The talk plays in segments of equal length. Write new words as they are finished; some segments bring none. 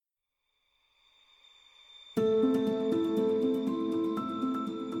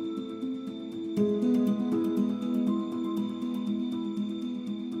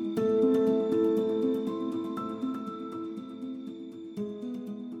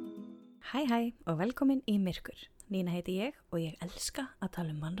Hæ og velkomin í Myrkur. Nína heiti ég og ég elska að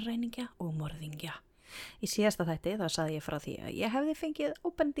tala mannræningja og morðingja. Í síðasta þætti þá sagði ég frá því að ég hefði fengið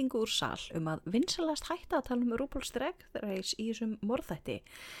ábendingu úr sal að vinsalast hætta að tala RuPaul's Drag Race í þessum morðþætti.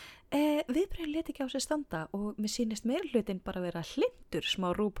 Viðbrögðin lét ekki á sig standa og mér sýnist meirihlutin bara vera hlindur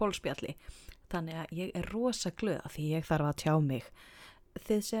smá RuPaul spjalli. Þannig að ég er rosa glöð að því ég þarf að tjá mig.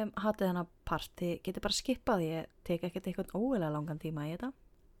 Þið sem hatið hana parti getur bara skipað, ég tek ekkert eitthvað óeðlega langan tíma í þetta.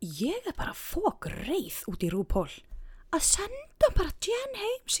 Ég er bara fokreið út í RuPaul að senda bara Jen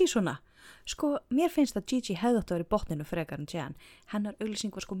heims í svona. Sko, mér finnst að Gigi hefði átt að vera í botninu frekar en Jen. Hennar auglýsing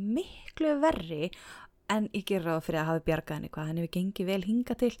var sko miklu verri en ég ger ráð fyrir að hafa bjargað henni hvað, henni hefur gengið vel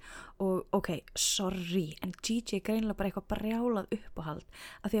hingað til og ok, sorry, en Gigi er greinilega bara eitthvað brjálað uppáhald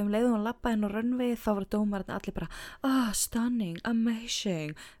að því leiðum hún labbaði henn á runway þá voru dómararnir allir bara stunning,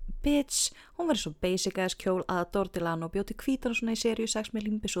 amazing, bitch, hún verið svo basic ass kjól að Dordilano og bjóti hvítan og svona í seríu 6 með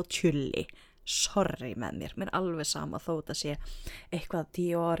limbis og tjulli, sorry með mér er alveg sama þó þetta sé eitthvað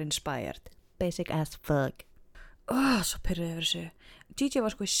Dior inspired, basic as fuck. Svo pyrruði yfir þessu. Gigi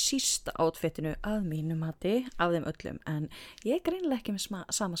var sko í sísta outfitinu að mínum mati af þeim öllum en ég er greinilega ekki með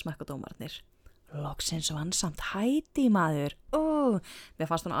sama smekk á dómararnir. Loksins og hann samt Heidi maður. Mér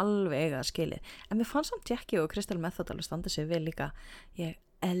fannst hún alveg eiga skilið. En mér fannst samt Jackie og Crystal Method alveg standa sig vel líka. Ég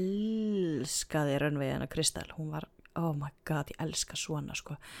elskaði runwayina Crystal. Hún var, oh my god, ég elska svona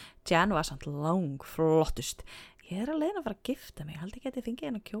sko. Jen var samt lang flottust. Ég er að leiðin að fara að gifta mig. Ég held ekki að ég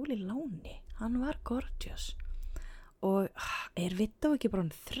fengi hennar kjól í láni. Hann var gorgeous. Og er Vittó ekki bara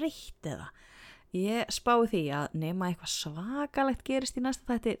þreytt eða? Ég spái því að nema eitthvað svakalegt gerist í næsta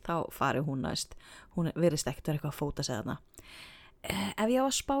þætti, þá fari hún næst. Hún virðist ekkert vera eitthvað að fóta sig þarna. Ef ég á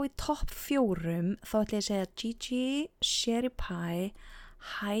að spá í topp 4, þá ætla ég að segja Gigi, Sherry Pie,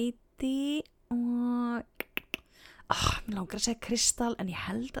 Heidi og... mér langar að segja Crystal, en ég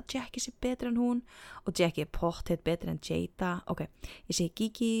held að Jackie sé betri en hún og Jackie er pottet betri en Jada. Ok, ég segi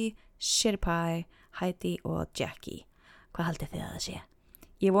Gigi, Sherry Pie, Heidi og Jackie. Hvað haldið þið að það sé?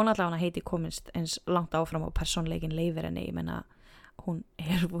 Ég vona allavega að Heidi komist eins langt áfram og persónleikin leifir henni. Ég menna, hún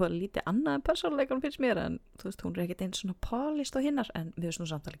er búin lítið annað en persónleikan finnst mér en þú veist, hún er ekkert eins svona polished á hinnar en við erum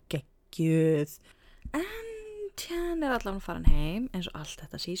samtalið geggjuð. En Jen er allavega farin heim eins og allt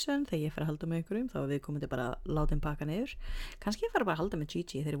þetta season. Þegar ég fer að halda með einhverjum þá er viðkomandi bara að láta þeim pakka niður. Kannski ég fer bara að halda með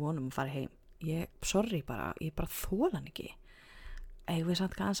Gigi þegar ég vonum að fara heim. Sorry bara, ég bara þola hann ekki. Við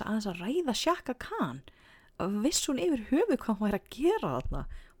samt aðeins að ræða Shaka Khan. Viss hún yfir höfuð hvað hún væri að gera þarna.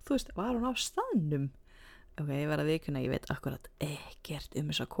 Þú veist, var hún á staðnum? Ok, ég verð að vikuna, ég veit akkurat ekkert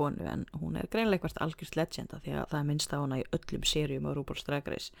þessa konu en hún er greinilega eitthvað algjört legenda því að það er minnst á hana í öllum seríum á RuPaul's Drag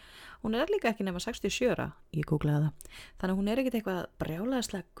Race. Hún er líka ekki nema 67 ára, ég googlaði það. Þannig að hún er ekkert eitthvað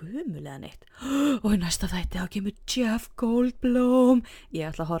brjálæðislega gömul eða neitt. Og í næsta þætti þá kemur Jeff Goldblum. Ég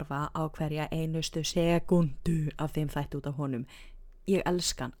ætla að horfa á hverja einustu sekundu af þeim þætti út af honum. Ég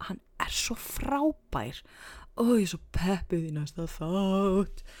elska hann er svo frábær. Ég er svo peppuð í næsta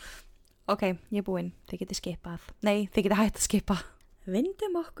þátt. Ok, ég er búin, þið getið skipað. Nei, þið getið hægt að skipa.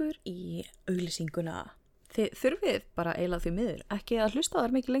 Vindum okkur í auglýsinguna. Þið þurfið bara eiginlega því miður ekki að hlusta á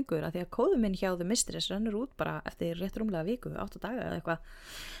þær mikið lengur af því að kóðum minn hjá The Mistress rennur út bara eftir rétt rúmlega viku, 8 daga eða eitthvað.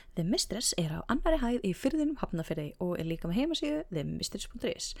 The Mistress er á annarri hæð í Firðinum Hafnarfirði og er líka með heimasíðu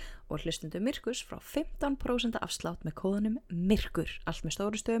themistress.is og hlustendum Myrkurs frá 15% afslátt með kóðunum Myrkur, allt með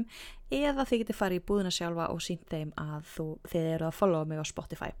stóru stöðum, eða þið getið farið í búðina sjálfa og sýnt þeim að þið eru að followa mig á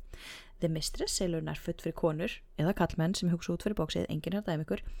Spotify. The Mistress selur nær futt fyrir konur eða kallmenn sem hugsa út fyrir bóksið, enginn er dæmi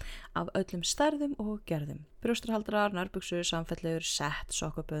ykkur, af öllum stærðum og gerðum. Brjóstarhaldarar, nærbuxur, samfellur, sett,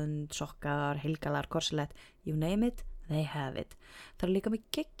 sokkabönd, sokkar, heilgalar, korselett, you name it, they have it. Það er líka með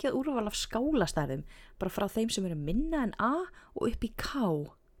geggjað úrval af skálastærðum, bara frá þeim sem eru minna en A og upp í K.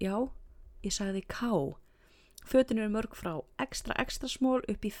 Já, ég sagði K. Fötin eru mörg frá extra small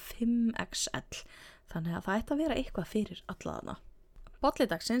upp í 5XL, þannig að það ætti að vera eitthvað fyrir alla þarna. Bolli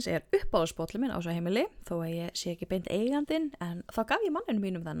dagsins er uppáhaldsbolli minn á svo heimili, þó að ég sé ekki beint eigandinn, en þá gaf ég manninu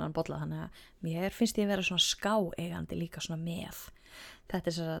mínum þennan bolla, þannig að mér finnst ég vera svona ská-eigandi líka svona með.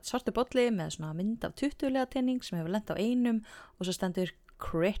 Þetta er svartur bolli með svona mynd af 20-lega tenning sem hefur lent á einum og svo stendur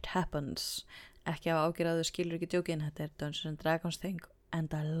Crit Happens. Ekki af ágjörðu skilur ekki djókin, þetta er Dungeons & Dragons thing,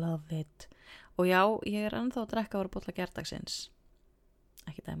 and I love it. Og já, ég er ennþá að drekka ára bolla gerdagsins.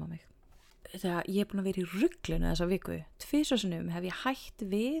 Ekki dæma mig. Þegar ég er búin að vera í ruglunu þessa viku 2 sinnum hef ég hætt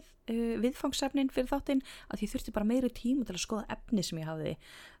viðfangsefnin fyrir þáttinn að ég þurfti bara meiri tíma til að skoða efni sem ég hafði.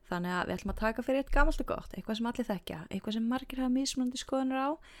 Þannig að við ætlum að taka fyrir eitt gamalt og gott, eitthvað sem allir þekkja, eitthvað sem margir hafa mismunandi skoðanir á.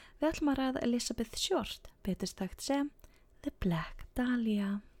 Við ætlum að ræða Elizabeth Short, betur sagt sem The Black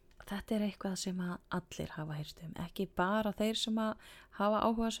Dahlia. Þetta er eitthvað sem að allir hafa heyrt ekki bara þeir sem að hafa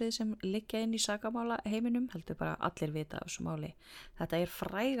áhugasvið sem liggja inn í sakamála heiminum, heldur bara allir vita af þessu máli. Þetta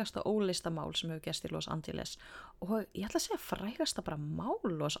frægasta óleysta mál sem hefur gerst í Los Angeles og ég ætla að segja frægasta bara mál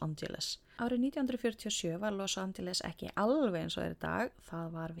Los Angeles. Árið 1947 var Los Angeles ekki alveg eins og í dag,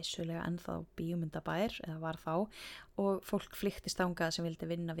 það var vissulega ennþá bíómyndabær eða var þá og fólk flykktist þangað sem vildi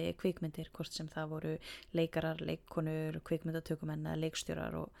vinna við kvikmyndir, hvort sem það voru leikarar, leikkonur, kvikmyndatökumenn eða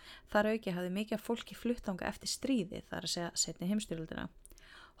leikstjórar og þar auki hafði mikið af fólki flutt þangað eftir stríðið, það að segja seinni heimsstyrjöldina.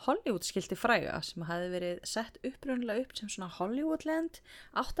 Hollywood skildi fræga sem hafði verið sett upprunalega upp sem svona Hollywoodland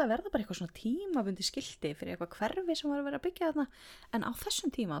átti að verða bara eitthvað svona tímabundi skildi fyrir eitthvað hverfi sem var að vera að byggja þarna en á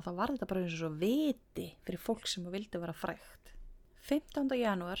þessum tíma þá var þetta bara eins og svo viti fyrir fólk sem vildi vera frægt. 15.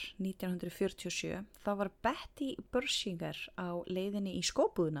 janúar 1947 þá var Betty Bersinger á leiðinni í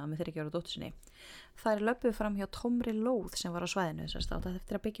skóbúðuna með 3 ára dóttur sinni. Þær löbbuðu fram hjá tómri lóð sem var á svæðinu þess að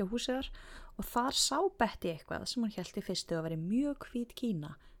eftir að byggja húsið þar og þar sá Betty eitthvað sem hún hélt í fyrstu að veri mjög hvít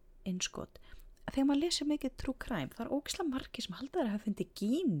Kína, innskot. Þegar maður lesir mikið true crime það ógeðslega margir sem halda að hafa fundið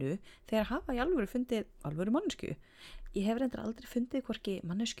Gínu þegar hafa í alvöru fundið alvöru mannesku. Ég hef reyndar aldrei fundið hvorki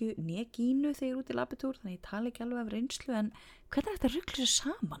mannesku né Gínu þegar ég út í labitúr þannig ég tala ekki alveg af reynslu en hvernig þetta rugla sér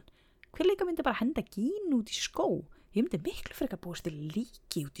saman? Hver líka myndi bara henda Gínu út í skó? Ég myndi miklu frekar búast til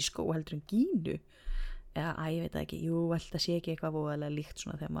líki út í skó heldur en Gínu. Eða, ég veit það ekki, held að sé ekki eitthvað voðalega líkt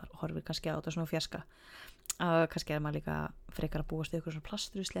svona þegar maður horfir kannski á þetta svona fjarska. Kannski maður líka frekar að búast eitthvað svona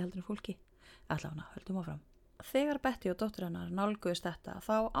plastrusli heldur en fólki. Allavega, höldum áfram. Þegar Betty og dóttur hennar nálguðust þetta,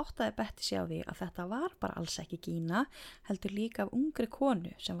 þá áttaði Betty sig á því að þetta var bara alls ekki Gína, heldur líka af ungri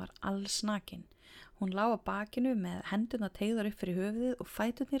konu sem var alls nakin. Hún lá á bakinu með hendurna teygðar upp fyrir höfuðið og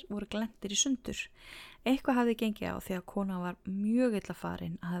fæturnir voru glentir í sundur. Eitthvað hafði gengið á því að konan var mjög illa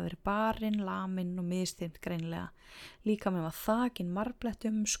farin, að hafa verið barin, lamin og misþyrmt greinilega. Líka með var þakin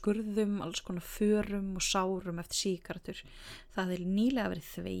marblettum, skurðum, alls konar förum og sárum eftir sígarettur. Það hafði nýlega verið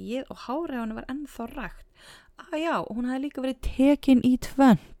þvegið og hárið á henni var ennþá rakt. Já, hún hafði líka verið tekin í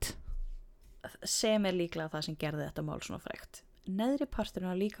tvönd. Sem líklega það sem gerði þetta mál svona frægt. Neðri parturinn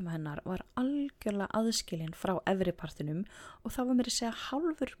á líkama hennar var algjörlega aðskilinn frá efri partinum og það var meira að segja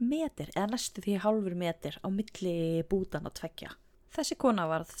hálfur meter eða næstu því hálfur meter á milli bútana tveggja. Þessi kona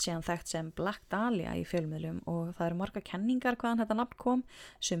varð síðan þekkt sem Black Dahlia í fjölmiðlum og það eru margar kenningar hvaðan þetta nafn kom.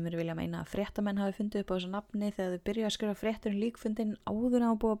 Sumir vilja meina að fréttamenn hafi fundið upp á þessu nafni þegar þau byrjuðu að skrifa fréttur líkfundin áður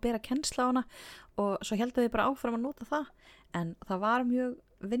en búið að bera kennsla á hana og svo héldu þau bara áfram að nota það. En það var mjög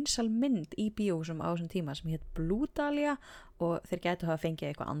vinsæl mynd í bíóhúsum á þessum tíma sem hét Blue Dahlia og þeir gætu hafa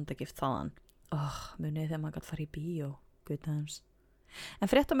fengið eitthvað andagift þaðan. Munið þegar maður gæti fara í bíó, good times.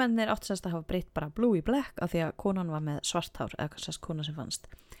 En fréttamennir áttu semst að hafa breytt bara blue í black af því að konan var með svart hár eða sérst kona sem fannst.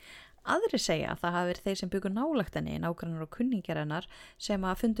 Aðrir segja að það hafi verið þeir sem byggu nálægt henni, nágrannar og kunningjar hennar sem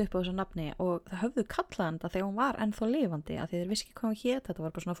að fundu upp á þessu nafni og það höfðu kallað hann það þegar hún var ennþá lifandi af því þeir vissi ekki hvað hún hét, þetta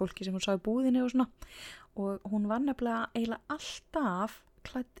var bara svona fólki sem hún sá í búðinni og svona og hún var nefnilega eiginlega alltaf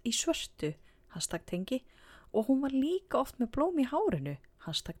klædd í svörtu, #tengi og hún var líka oft með blóm í hárinu,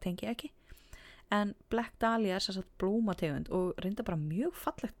 #tengi ekki. En Black Dahlia sem sagt blómategund og reynda bara mjög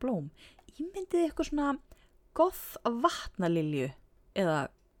fallegt blóm. Ímyndið eitthvað svona goth vatnalilju eða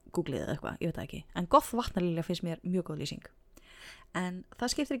googlið eða eitthvað, ég veit það ekki. En goth vatnalilja finnst mér mjög góð lýsing. En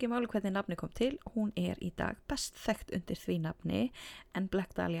það skiptir ekki máli hvernig nafni kom til. Hún í dag best þekkt undir því nafni en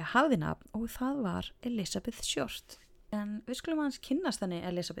Black Dahlia hafði nafn og það var Elizabeth Short. En við skulum aðeins kynnast henni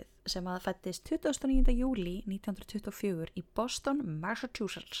Elizabeth sem að fættist 29. júlí 1924 í Boston,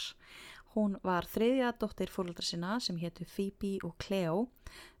 Massachusetts. Hún var þriðja dóttir foreldra sinna sem hétu Phoebe og Cleo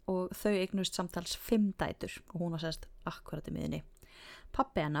og þau eignust samtals 5 dætur og hún var sérst akkurat í miðinni.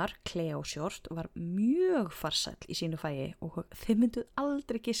 Pabbi hennar, Cleo Short, var mjög farsæll í sínu fagi og þið mynduð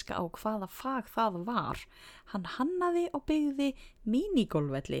aldrei giska á hvaða fag það var. Hann hannaði og byggði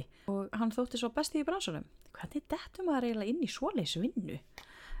mínigolfvelli og hann þótti svo besti í bransunum. Hvernig dettur maður eiginlega inn í svoleiðis vinnu?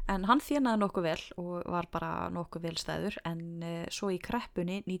 En hann þjónaði nokkuð vel og var bara nokkuð vel stæður en svo í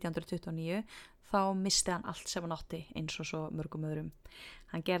kreppunni 1929 þá misti hann allt sem hann átti eins og svo mörgum öðrum.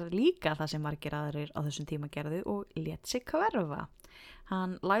 Hann gerði líka það sem margir aðrir á þessum tíma gerðu og lét sig hverfa.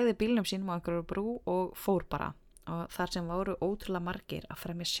 Hann lagði bílnum sínum á einhverju brú og fór bara. Og þar sem voru ótrúlega margir að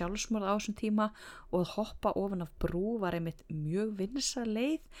fremja sjálfsmorð á þessum tíma og að hoppa ofan af brú var einmitt mjög vinsæl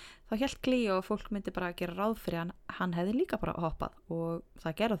leið, þá hélt Cleo að fólk myndi bara gera ráð fyrir hann hefði líka bara hoppað og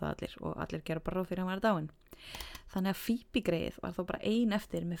það gerðu það allir og allir gerðu bara ráð fyrir hann var dáinn. Þannig að Phoebe greið var þá bara ein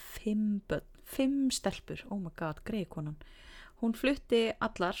eftir með 5 börn, 5 stelpur, oh my god, greið konan. Hún flutti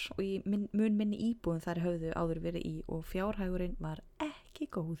allar og í mun minni íbúðum þær höfðu áður verið í og fjárhagurinn var ekki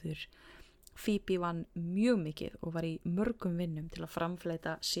góður. Phoebe vann mjög mikið og var í mörgum vinnum til að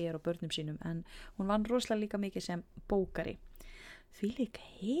framfleyta sér og börnum sínum en hún vann rosalega líka mikið sem bókari. Þvílík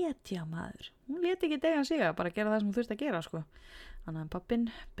hetja maður. Hún lét ekki degan sig að bara gera það sem hún þurfti að gera sko. Þannig að pappinn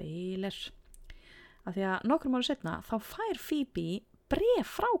beilir. Af því að nokkrum ára setna þá fær Phoebe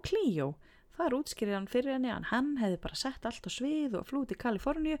bréf frá Cleo. Það er útskýrið hann fyrir henni að hann hefði bara sett allt á svið og flúið til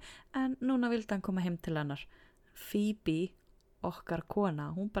Kaliforníu en núna vildi hann koma heim til hennar. Phoebe, okkar kona,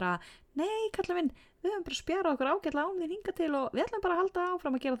 hún bara, nei kallinn minn, við höfum bara spjarað okkur ágætlega án þín hingað til og við ætlum bara að halda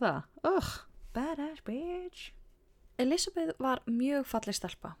áfram að gera það. Badass bitch. Elizabeth var mjög falleg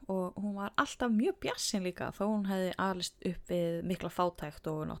stelpa og hún var alltaf mjög bjassin líka þó hún hefði alist upp við mikla fátækt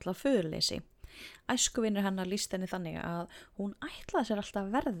og náttúrulega föðurleysi. Æskuvinur hennar lýst henni þannig að hún ætlaði sér alltaf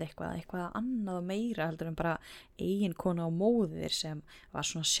að verða eitthvað annað og meira heldur en bara eigin kona og móðir sem var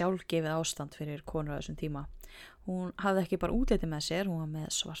svona sjálfgefið ástand fyrir konur á þessum tíma. Hún hafði ekki bara útlitið með sér, hún var með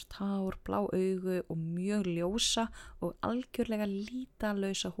svart hár, blá augu og mjög ljósa og algjörlega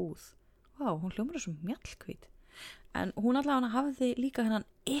lítalausa húð. Vá, hún hljómar svo mjallhvít. En hún allavega hafði líka hennan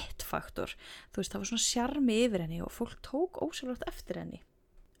it-faktor, þú veist, það var svona sjarmi yfir henni og fólk tók ósjálfrátt eftir henni.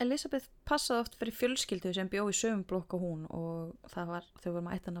 Elizabeth passaði oft fyrir fjölskyldu sem bjó í sömu blokk og hún og þau voru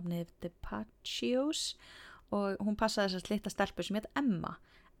með ættarnafnið DiPaccios og hún passaði þess að litla stelpu sem heit Emma.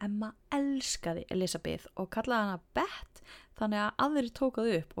 Emma elskaði Elizabeth og kallaði hana Beth þannig að aðrir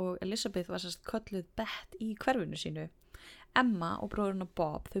tókaðu upp og Elizabeth var sérst kölluð Beth í hverfinu sínu. Emma og bróðurinn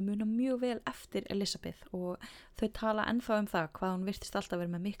Bob, þau muna mjög vel eftir Elizabeth og þau tala ennþá það hvað hún virtist alltaf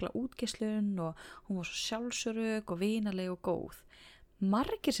verið með mikla útgeislun og hún var svo sjálfsörug og vinaleg og góð.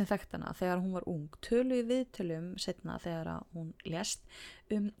 Margir sem þekkt hana þegar hún var ung töluðu viðtölum setna þegar hún lést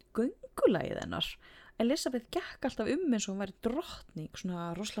göngulagið hennar. Elizabeth gekk alltaf eins og hún væri drottning,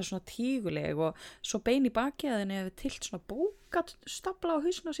 svona rosalega svona tíguleg og svo bein í baki að henni hefði tilt svona bókastafla á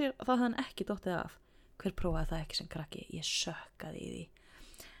hausinn á sér og það hafði hann ekki dottið af. Hver prófaði það ekki sem krakki? Ég sökkaði í því.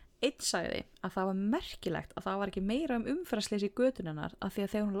 Einn sagði að það var merkilegt að það var ekki meira umferðarslys í götun hennar af því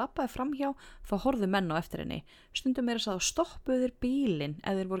að þegar hún labbaði framhjá þá horfðu menn á eftir henni. Stundum meira að stoppuðu þeir bílinn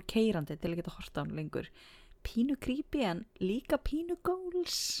ef þeir voru keyrandi til að geta horft á hann lengur. Pínu creepy en líka pínu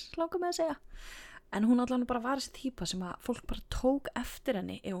goals, langar með að segja. En hún allan bara var þessi típa sem að fólk bara tók eftir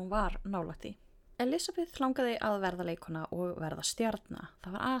henni ef hún var nálægt í. Elizabeth langaði að verða leikona og verða stjarna.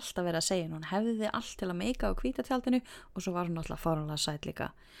 Það var alltaf verið að segja hún hefði allt til að meika á hvítatjaldinu og svo var hún alltaf fáránlega sæt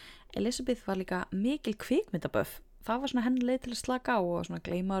líka. Elizabeth var líka mikil kvikmyndaböff. Það var svona henni leið til að slaka á og svona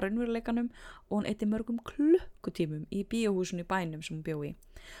gleyma raunveruleikanum og hún eyddi mörgum klukkutímum í bíóhúsinu í bænum sem hún bjó í.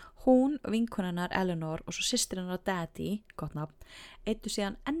 Hún, vinkona hennar Eleanor og svo systir hennar Daddy, gott nafn, eyddu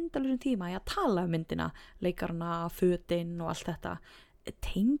síðan endalausum tíma í að tala myndina, leikarana, fötin og allt þetta.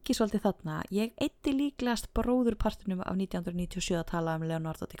 Tengi svolítið þarna, ég eyddi líklegast bróðurpartinum af 1997 að tala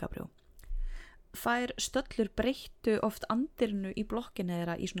Leonardo DiCaprio. Þær stöllur breyttu oft andirinu í blokkinu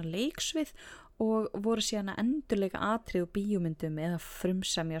þeirra í svona leiksvið og voru síðan að endurleika atrið og bíómyndum eða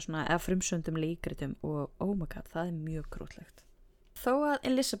frumsöndum leikritum og oh my god, það mjög grútlegt. Þó að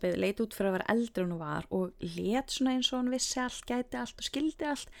Elizabeth leit út fyrir að vera eldri hún var og lét svona eins og hún vissi allt, gæti allt og skildi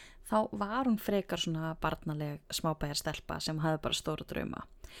allt, þá var hún frekar svona barnaleg smábæjarstelpa sem hafði bara stóra drauma.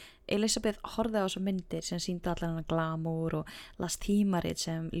 Elizabeth horfði á þessar myndir sem sýndu allan hana glamúr og las tímarit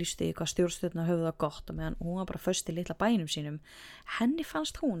sem lýsti í hvað stjórnstjórna höfðu það gott og meðan hún var bara föst í litla bænum sínum. Henni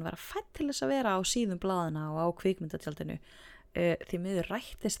fannst hún vera fædd til þess að vera á síðum blaðina og á kvikmyndatjaldinu. Því miður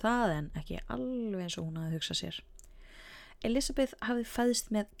rættist það en ekki alveg eins og hún hafði hugsað sér. Elizabeth hafði fæðst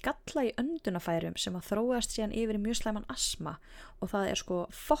með galla í öndunafærum sem að þróast síðan yfir í mjög slæman asma og það sko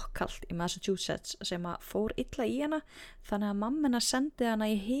fokkalt í Massachusetts sem að fór illa í hana þannig að mamma hennar sendi hana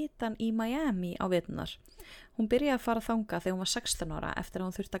í hitan í Miami á veturnar. Hún byrjaði að fara þangað þegar hún var 16 ára eftir að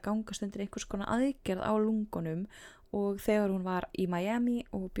hún þurfti að gangast undir einhvers konar aðgerð á lungunum og þegar hún var í Miami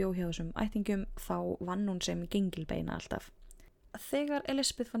og bjó hjá þessum ættingum þá vann hún sem gengilbeina alltaf. Þegar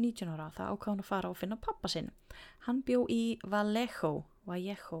Elizabeth var 19 ára þá ákvað hún að fara og finna pappa sinn. Hann bjó í Vallejo,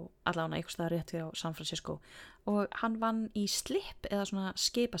 allavega einhvers staðar rétt fyrir á San Francisco og hann vann í slip eða svona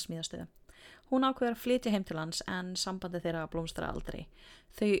skipasmíðastöðu. Hún ákveður að flytja heim til hans en sambandi þeirra blómstra aldrei.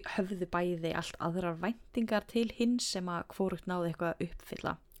 Þau höfðu bæði allt aðrar væntingar til hins sem að hvorugt náði eitthvað að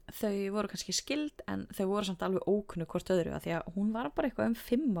uppfylla. Þau voru kannski skild en þau voru samt alveg ókunnu hvort öðru að því að hún var bara eitthvað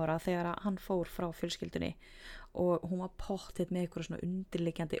 5 ára þegar hann fór frá fjölskyldunni og hún var pottið með eitthvað svona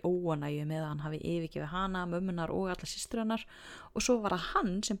undirliggjandi óanægju með að hann hafi yfirgefið hana, mömmunar og alla systur hennar og svo var það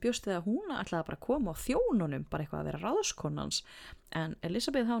hann sem bjóst við að hún ætlaði bara að koma á þjónunum, bara eitthvað að vera ráðskonans en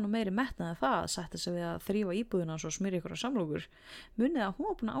Elizabeth hafa nú meiri metnaði það, sætti sig við að þrífa íbúðuna og smyrja ykkur á samlokur. Munið að hún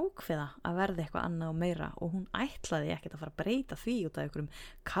var búin að ákveða að verða eitthvað annað og meira og hún ætlaði ekkert að fara að breyta því út af einhverjum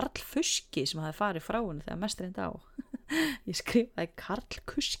karlfuski sem hafi farið frá henni þegar mest reyndi á. Ég skrifaði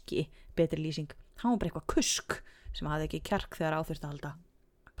karlkuski, betri lýsing. Hann var bara eitthvað kusk, sem hafði ekki kjark þegar á þurfti að halda.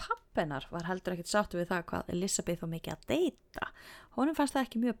 Pappennar var heldur ekkert sáttur við það hvað Elizabeth var mikið að deyta. Honum fannst það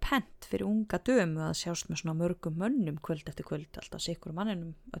ekki mjög pent fyrir unga dömu að sjást með svona mörgum mönnum kvöld eftir kvöld, alltaf sikkur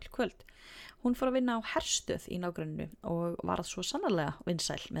manninum öll kvöld. Hún fór að vinna á herstöð í nágrenninu og varð svo sannarlega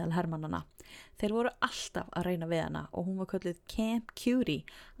vinsæl meðal hermannana. Þeir voru alltaf að reyna við hana og hún var kölluð Camp Curie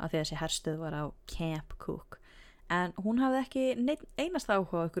af því að þessi herstöð var á Camp Cook. En hún hafði ekki einast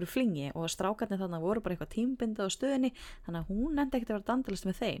áhuga á ykkur flingi og strákarnir þannig voru bara eitthvað tímbindað á stöðinni, þannig að hún nefndi ekkert að vera dandalist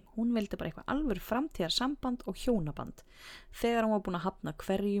með þeim. Hún vildi bara eitthvað alvöru framtíðar samband og hjónaband. Þegar hún var búin að hafna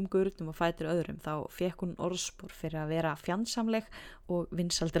hverjum gurnum og fætur öðrum þá fekk hún orðspor fyrir að vera fjandsamleg og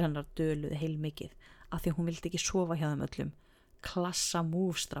vinsaldir hennar döluði heilmikið af því hún vildi ekki sofa hjá þeim öllum. Klassa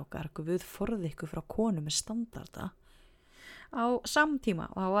múfstrákar, guð forði ykkur frá konu með standarda. Á samtíma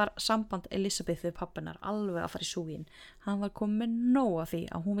var samband Elizabeth við pappinar alveg að fara í súginn. Hann var komið með nóg af því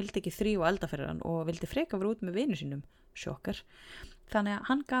að hún vildi ekki þrífa elda fyrir hann og vildi freka vera út með vinu sínum, sjokkar. Þannig að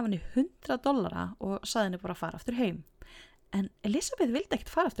hann gaf henni $100 og saði henni bara að fara aftur heim. En Elizabeth vildi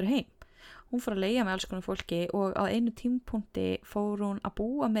ekkert fara aftur heim. Hún fór að leigja með alls konar fólki og á einu tímapunkti fór hún að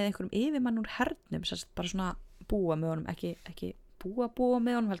búa með einhverjum yfirmann úr hernum, bara svona búa með honum, ekki búa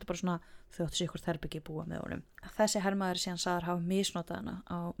með honum, heldur bara svona þau áttu sig hvort herbyggi búa með honum. Þessi hermaður síðan sagður hafa misnotað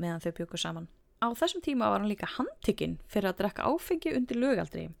hana meðan þau bjuggu saman. Á þessum tíma var hann líka handtekinn fyrir að drekka áfengi undir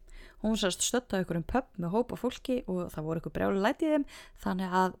lögaldri. Hún stödd á einhverjum pub með hópa fólki og það voru einhver brjálu læti í þeim,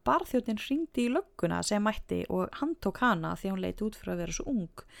 þannig að barþjónninn hringdi í lögguna sem mætti og hann tók hana því hún leit út fyrir að vera svo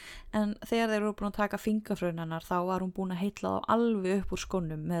ung. En þegar þeir eru búin að taka fingraförin hennar þá var hún búin að heilla þá alveg upp úr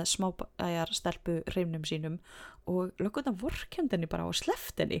skónum með smábæjar stelpu hreimnum sínum og lögguna vorkenndi henni bara og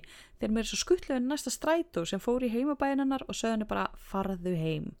sleppti henni. Þeir meira svo skuttluðu næsta strætó sem fór í heimabæin hennar og sögðu henni bara farðu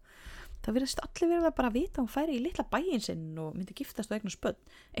heim. Það virðist allir verið að bara vita að hún færi í litla bæinn sinn og myndi giftast og eignast börn.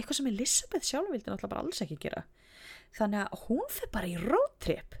 Eitthvað sem Elizabeth sjálf vildi náttúrulega bara alls ekki gera. Þannig að hún fer bara í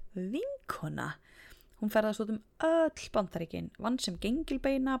roadtrip, vinkona. Hún ferðast út öll Bandaríkin, vann sem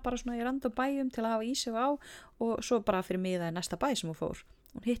gengilbeina bara svona í random bæjum til að hafa í sig á og svo bara fyrir miða í næsta bæ sem hún fór.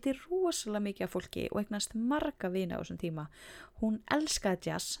 Hún hitti rosalega mikið af fólki og eignast marga vini á þessum tíma. Hún elskaði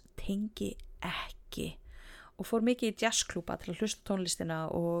jazz, tengi ekki. Og fór mikið í jazzklúba til að hlusta tónlistina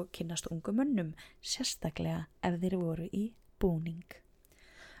og kynnast ungum mönnum, sérstaklega ef þeir voru í búning.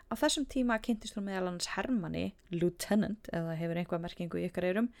 Á þessum tíma kynntist hún meðal annars hermanni, lieutenant, eða hefur einhvað merkingu í ykkar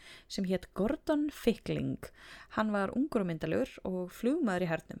eyrum, sem hét Gordon Fickling. Hann var ungur og myndalegur og flugmaður í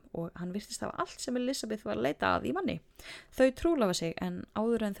hernum og hann virtist hafa allt sem Elizabeth var að leita að í manni. Þau trúlafa sig en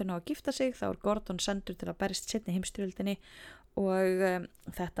áður en þau ná að gifta sig þá er Gordon sendur til að berjast seinni heimsstyrjöldinni og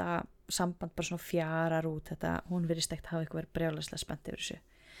þetta samband bara svona fjarar út, hún virðist ekkert hafa eitthvað verið brjálæslega spennt yfir þessu.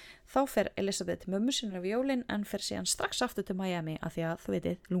 Þá fer Elizabeth til mömmu sinnar við jólin en fer síðan strax aftur til Miami af því að þú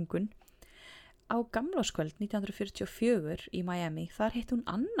veitir, lungun. Á gamlárskvöld 1944 í Miami þar hitti hún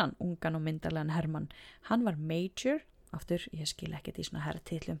annan ungan og myndarlegan hermann. Hann var Major, aftur ég skil ekkert í svona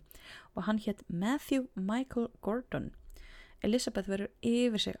herrtitlum, og hann hét Matthew Michael Gordon. Elizabeth verður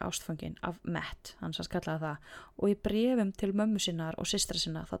yfir sig ástfangin af Matt, hann sem kallaði það, og í bréfum til mömmu sinnar og systra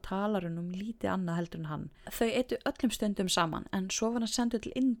sinna þá talar hún lítið annað heldur en hann. Þau eittu öllum stundum saman en svo var hann sendur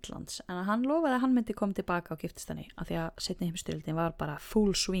til Indlands en hann lofaði að hann myndi koma tilbaka á giftist henni af því að seinni heimsstyrjöldin var bara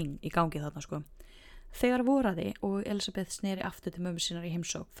full swing í gangi þarna sko. Þegar voraði og Elizabeth sneri aftur til mömmu sinnar í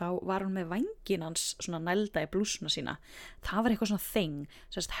heimsókn þá var hún með vængin hans svona nælda í blúsuna sína. Það var eitthvað svona þing,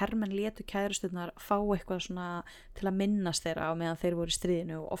 sérst hermenn létu kærusturnar fá eitthvað svona til að minnast þeirra á meðan þeir voru í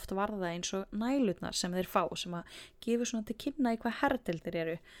stríðinu og oft var það eins og nælutnar sem þeir fá sem að gefa svona til kynna í hvað herdeildir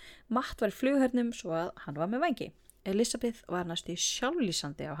eru. Matt var í flughernum svo að hann var með vængi. Elizabeth var næstu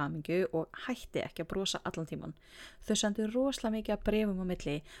sjálflýsandi af hamingju og hætti ekki að brosa allan tíman. Þau sendu rosalega mikið af bréfum á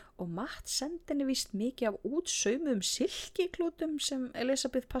milli og Matt sendi henni víst mikið af útsaumuðum silkiklútum sem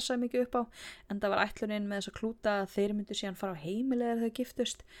Elizabeth passaði mikið upp á en það var ætlunin með þessa klúta að þeir myndu síðan fara á heimilega þegar þau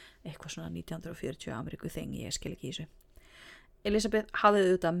giftust. Eitthvað svona 1940 Ameríku þing, ég skil ekki í þessu. Elizabeth hafði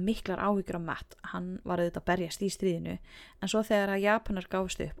auðvitað miklar áhyggjur af Matt, hann var auðvitað berjast í stríðinu en svo þegar að Japanar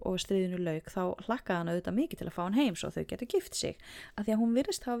gáfust upp og stríðinu lauk þá hlakkaði hann auðvitað mikið til að fá hann heim svo þau getur gift sig af því að hún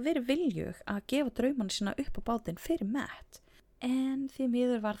virðist hafa verið viljug að gefa draumann sína upp á bátinn fyrir Matt. En því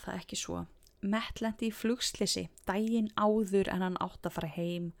miður var það ekki svo. Matt lenti í flugslisi daginn áður en hann átt að fara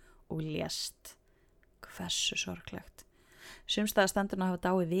heim og lést. Hversu sorglegt. Sumstaðar stendur hann að hafa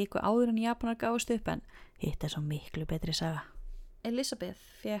dáið viku áður en Japanar gáfust upp en hitt svo miklu betri saga. Elizabeth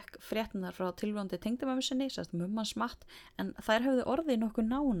fekk fréttunar frá tilvonandi tengdamömmu sinni, sérst mummans Matt, en þær höfðu orðið nokkuð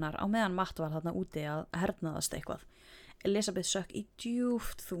nánar á meðan Matt var þarna úti að hernaðast eitthvað. Elizabeth sökk í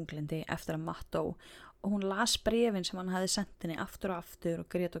djúpt þunglindi eftir að Matt dó og hún las bréfin sem hann hafði sendt henni aftur og aftur og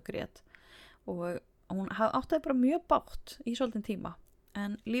grét og grét. Og hún áttaði bara mjög bátt í svolítinn tíma.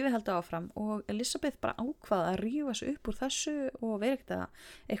 En lífið heldur áfram og Elizabeth bara ákvað að rífa sig upp úr þessu og vera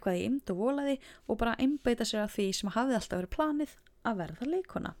eitthvað í eymd og volaði og bara einbeita sér að því sem hafði alltaf verið planið að verða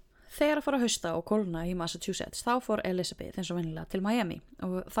leikona. Þegar að fór að hausta og kólna í Massachusetts þá fór Elizabeth eins og venjulega til Miami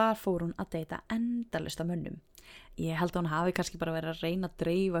og þar fór hún að deyta endalaust af mönnum. Ég held að hún hafi kannski bara verið að reyna að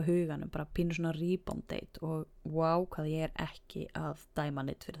dreifa huganum, bara pínu svona rebound date og wow hvað ég ekki að dæma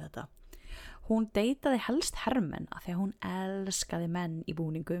neitt fyrir þetta. Hún deytaði helst hermenn af því að hún elskaði menn í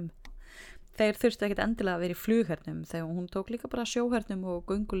búningum. Þeir þurftu ekkert endilega að vera í flughernum þegar hún tók líka bara sjóhernum og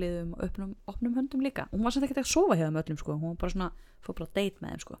gönguliðum og opnum höndum líka. Hún var samt ekkert að sofa hjá þeim öllum sko, hún var bara svona, fór bara að date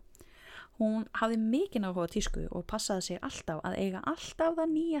með þeim sko. Hún hafði mikinn áhuga á tísku og passaði sig alltaf að eiga alltaf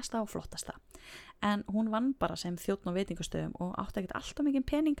það nýjasta og flottasta. En hún vann bara sem þjónn á veitingastöðum og átti ekkert alltaf mikinn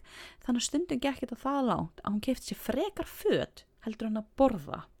pening þannig að stundum gekk þetta það langt að hún keypti sér frekar föt heldur en að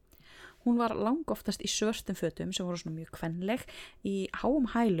borða. Hún var langoftast í svörtum fötum sem voru svona mjög kvenleg í háum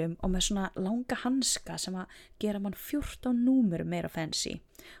hælum og með svona langa hanska sem að gera mann 14 númerum meira fancy.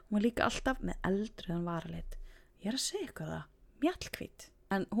 Hún var líka alltaf með eldriðan varalit. Ég að segja eitthvað það, mjallhvít.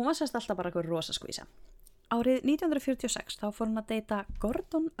 En hún var sérst alltaf bara eitthvað rosa skvísa. Árið 1946 þá fór hún að deyta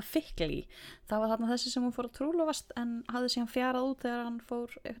Gordon Fickley. Það var þarna þessi sem hún fór að trúlofast en hafði síðan fjarað út þegar hann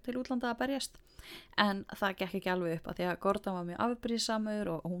fór til útlanda að berjast. En það gekk ekki alveg upp af því að Gordon var mjög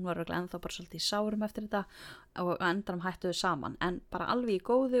afbrýðisamur og hún var örugglega ennþá bara svolítið í sárum eftir þetta og endanum hættuðu saman. En bara alveg í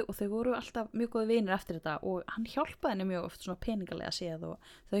góðu og þau voru alltaf mjög góði vinir eftir þetta og hann hjálpaði henni mjög oft svona peningalega séð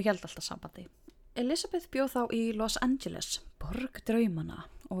og þau héldu alltaf sambandi. Elizabeth bjó þá í Los Angeles, borg draumana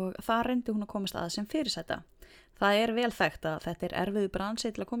og þar reyndi hún að komast að sem fyrirsæta. Það er vel þekkt að þetta er erfiður bransi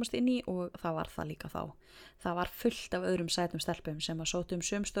til að komast inn í og það var það líka þá. Það var fullt af öðrum sætum stelpum sem að sóttu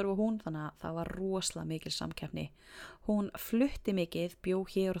sömu störf og hún þannig að það var rosalega mikil samkeppni. Hún flutti mikið, bjó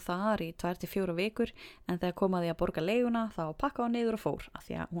hér og þar í 2-4 vikur en þegar kom að því að borga leiguna þá pakkaði hún niður og fór af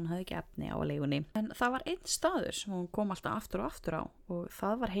því að hún hafði ekki efni á leigunni. En það var einn staður sem hún kom alltaf aftur og aftur á og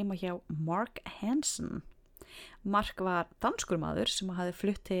það var heima hjá Mark Hansen. Mark var danskur maður sem hafði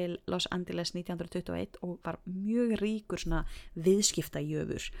flutt til Los Angeles 1921 og var mjög ríkur svona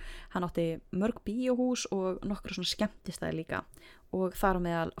viðskiptajöfur. Hann átti mörg bíóhús og nokkur svona skemmtistæði líka og þar á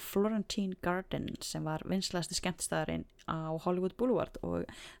meðal Florentine Garden sem var vinsælasti skemmtistæðurinn á Hollywood Boulevard og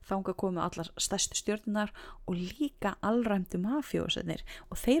þangað komu allar stærstu stjörnunar og líka alræmdu mafjósarnir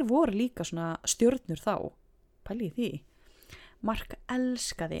og þeir voru líka svona stjörnur þá. Pælið því. Mark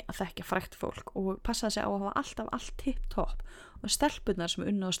elskaði að þekkja frægt fólk og passaði sig á að hafa alltaf allt tipp-topp og stelpurnar sem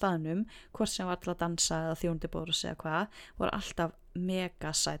unnu á staðnum, hvort sem var til að dansa eða þjóndibóðs eða hvað, voru alltaf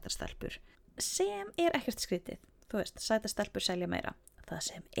mega sætar stelpur. Sem er ekkert skrítið, þú veist, sætar stelpur selja meira. Það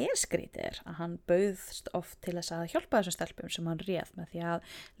sem er skrítið er að hann bauðst oft til þess að hjálpa þessum stelpum sem hann réð með því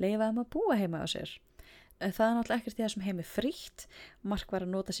að leyfa þeim að búa heima á sér. Það er náttúrulega ekkert í þessum heimi frítt. Mark var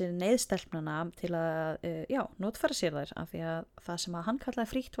að nota sér neyðstelpnana til að, notfæra sér þær af því að það sem að hann kallaði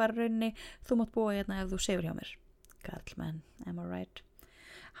frítt var rauninni, þú mátt búa hérna ef þú sefur hjá mér. Karlmenn, am I right?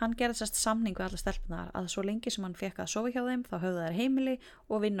 Hann gerði sérst samning við alla stelpnar að svo lengi sem hann fekk að sofa hjá þeim þá höfðu þær heimili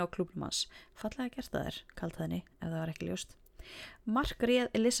og vinna á klúbnum hans. Fallega gert það þær, kallt henni, ef það var ekki ljóst. Mark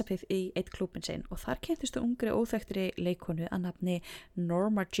réð Elizabeth í eitt klúbin sinn og þar kynntistu ungri óþekktri leikonu að nafni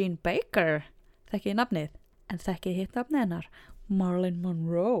Norma Jean Baker. Þekkið nafnið, en þekkið hitt nafnið hennar, Marilyn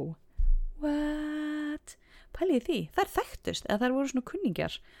Monroe. What? Pælið því, þær þekktust, eða þær voru svona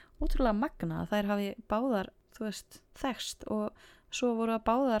kunningjar. Ótrúlega magna að þær hafi báðar, þekkst og svo voru að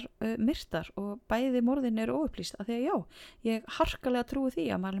báðar myrtar og bæði morðin eru óupplýst af því að já, ég harkalega trúi því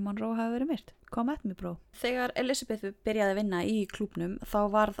að Marilyn Monroe hafi verið myrt. Come at me bro. Þegar Elizabeth byrjaði að vinna í klúbnum þá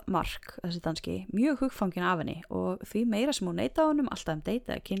varð Mark, þessi danski, mjög hugfangin af henni og því meira sem hún neitaði honum, alltaf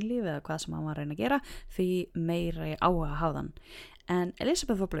date eða kynlíf eða hvað sem hann var að reyna að gera, því meira áhuga hafði hann. En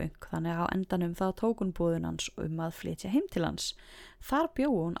Elizabeth var blöng, þannig að á endanum þá tók hún boðun hans að flytja heim til hans. Þar bjó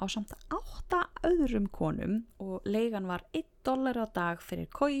hún á samt 8 öðrum konum og leigan var $1 á dag fyrir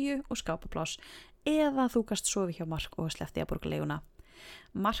koju og skápapláss eða þú gast sofi hjá Mark og sleppti að borga leiguna.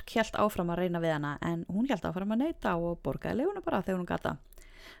 Mark hélt áfram að reyna við hana en hún hélt áfram að neita og borgaði leiguna bara þegar hún gata.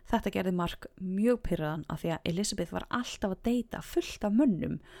 Þetta gerði Mark mjög pirraðan af því að Elizabeth var alltaf að deyta fullt af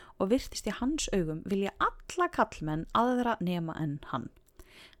mönnum og virtist í hans augum vilja alla kallmenn aðra nema en hann.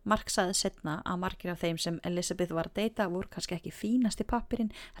 Mark sagði seinna að margir af þeim sem Elizabeth var að deyta voru kannski ekki fínasti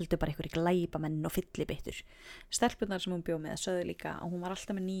pappirinn, heldur bara einhverjir glæpamenn og fyllibittur. Stelpurnar sem hún bjó með sögðu líka að hún var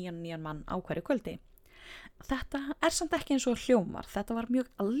alltaf með nýjan mann á hverju kvöldi. Þetta samt ekki eins og hljómar. Þetta var mjög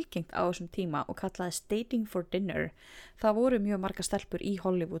algengt á þessum tíma og kallaðist dating for dinner. Það voru mjög margar stelpur í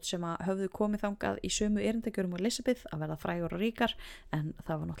Hollywood sem að höfðu komið þangað í sömu erindagjörum og Elizabeth að verða frægur og ríkar, en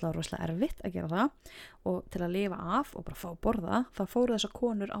það var náttúrulega rosalega erfitt að gera það, og til að lifa af og bara fá að borða, þá fóru þessar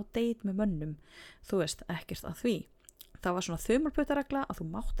konur á date með mönnum. Þú veist, ekkert að því. Það var svona þumalputtaregla að þú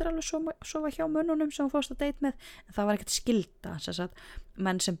máttir alveg sofa hjá mönnunum sem þú fórst að date með, en það var ekkert skylda, sem sagt,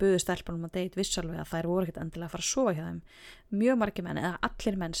 menn sem buðu stelpunum að date viss alveg að þær voru ekkert endilega að fara að sofa hjá þeim. Mjög margir menn, eða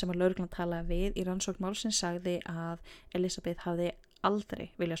allir menn sem að lögreglan talaði við í rannsókn málsins sagði að Elizabeth hafði aldrei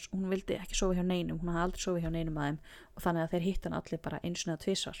hún vildi ekki sofa hjá neinum, hún hafði aldrei sofið hjá neinum að þeim, og þannig að þeir hitt hann allir bara einu sinni eða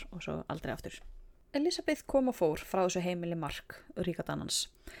tvisvar og svo aldrei aftur. Elizabeth kom og fór frá þessu heimili Mark, ríkadannans.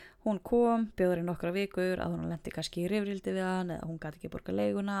 Hún kom, bjóður í nokkra vikur að hún lenti kannski í rifrildi við hann eða hún gæti ekki borga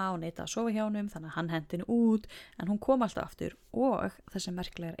leiguna og neitaði að sofa hjá honum, þannig að hann hendi henni út, en hún kom alltaf aftur og það sem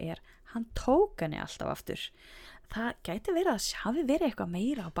merkilegar hann tók henni alltaf aftur. Það gæti verið að hafi verið eitthvað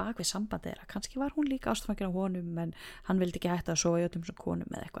meira á bak við sambandið þeirra, kannski var hún líka ástfangin á honum en hann vildi ekki hætta að sofa í öllum sem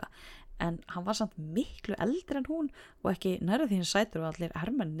konum eða eitthvað. En hann var samt miklu eldri en hún og ekki nærri því hann sætur og allir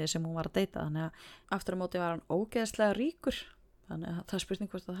hermenni sem hún var að deyta, þannig að aftur á móti var hann ógeðslega ríkur. Þannig að það er spurning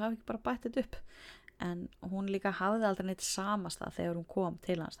hvort það hafi ekki bara bættið upp, en hún líka hafði aldrei neitt samastað þegar hún kom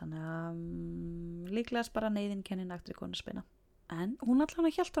til hans, þannig að líklegast bara neyðin kenni naktri konaspina. En hún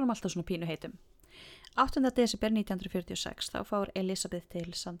allan hélt honum alltaf svona pínu heitum. 8. desember 1946 þá fór Elizabeth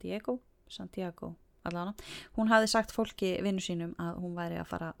til Santiago allan. Hún hafði sagt fólki vinnu sínum að hún væri að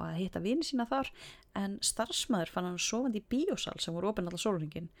fara að hitta vinnu sína þar, en starfsmaður fann hann sofandi í bíósal sem voru opinn allan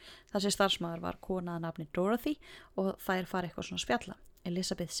sólarhringinn. Þessi starfsmaður var kona að nafni Dorothy og þær fara eitthvað svona spjalla.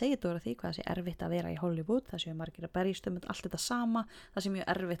 Elizabeth segir Dorothy hvað það sé erfitt að vera í Hollywood, það sé margir að berjast allt þetta sama, það sé mjög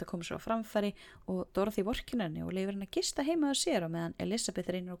erfitt að koma sér á framfæri, og Dorothy vorkennir henni og leyfir henni að gista heima hjá sér á meðan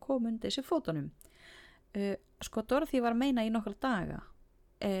Elizabeth reynir að koma undir þessi fótunum. Dorothy var að meina í nokkra daga.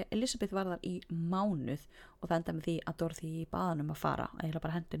 Elizabeth var þar í mánuð og það endaði með því að Dorothy baði hann að fara, eiginlega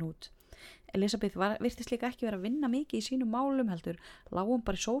bara hendin út. Elizabeth virtist líka ekki vera að vinna mikið í sínum málum, heldur lá hún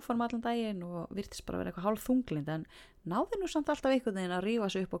bara í sófanum allan daginn og virtist bara vera eitthvað hálf þunglind, en náði nú samt alltaf einhvern veginn að rífa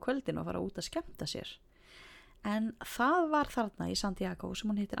sig upp á kvöldin og fara út að skemmta sér. En það var þarna í Santiago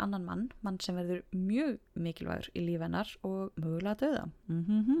sem hún hittir annan mann sem verður mjög mikilvægur í líf hennar og mögulega dauða.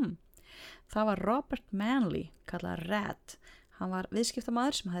 Það var Robert Manley, kallað Red. Hann var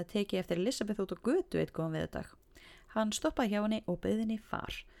viðskiptamaður sem hafði tekið eftir Elizabeth út á götu eitt góðan veðurdag. Hann stoppaði hjá henni og bauð henni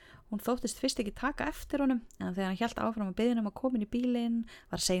far. Hún þóttist fyrst ekki taka eftir honum, en þegar hann hélt áfram að bauð henni að koma inn í bílinn,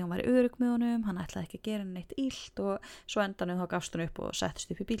 var að segja hún væri örugg með honum, hann ætlaði ekki að gera henni neitt illt og svo endanum þá gafst hún upp og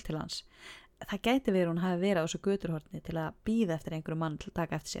settist upp í bíl til hans. Það gæti verið hún hafi verið á þessu göturhorni til að bíða eftir einhverju mann til að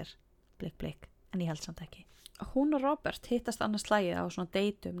taka eftir sér. Blik, en ég held samt ekki. Hún og Robert hittast annars slagið á svona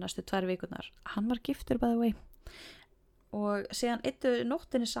deitum næstu 2 vikurnar. Hann var giftur by the way. Og síðan eittu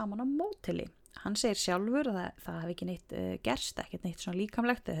nóttinni saman á móteli. Hann segir sjálfur að það hefði ekki neitt gerst, ekkert neitt svona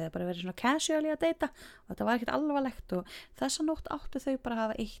líkamlegt, það hefði bara verið svona casually að deyta og þetta var ekkert alvarlegt, og þessa nótt áttu þau bara að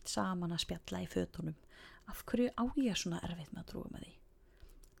hafa eitt saman að spjalla í fötunum. Af hverju á ég svona erfitt með að trúa með því?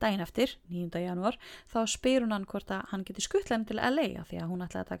 Daginn eftir, 9. janúar, þá spyr hún hann hvort að hann geti skuttla henni til LA af því að hún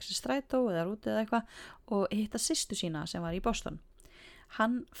ætlaði að taka sér strætó eða rúti eða eitthvað og hitta systur sína sem var í Boston.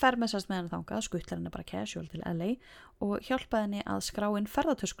 Hann fer með sérst með henni þangað, skuttlar henni bara casual til LA og hjálpaði henni að skrá inn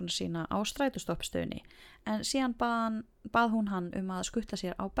ferðartöskuna sína á strætóstoppstöðinni, en síðan bað hún hann að skuttla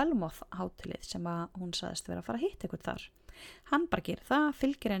sér á Belmont hótelið sem að hún sagðist vera að fara að hitta eitthvað þar. Hann bara gerir það,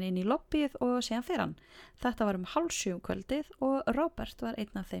 fylgir henni inn í lobbyið og síðan fer hann. Þetta var 6:30 kvöldið og Robert var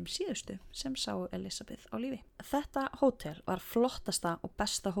einn af þeim síðustu sem sáu Elizabeth á lífi. Þetta hótel var flottasta og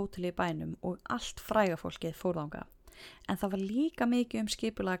besta hótelið í bænum og allt fræga fólkið fór þangað. En það var líka mikið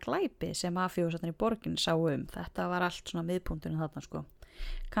skipulega glæpi sem mafíósarnir í borgin sáu Þetta var allt svona miðpunkturinn þarna sko.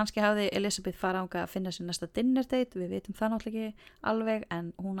 Kannski hafði Elizabeth farið ánga að finna sér næsta dinner date, við vitum það náttúrulega ekki alveg,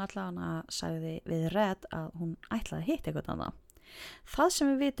 en hún allavega sagði við Red að hún ætlaði að hitta eitthvað annað. Það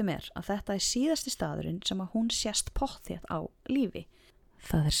sem við vitum að þetta er síðasti staðurinn sem að hún sést pottþétt á lífi.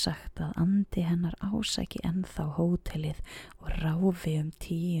 Það er sagt að andi hennar ásæki ennþá hótelið og ráfi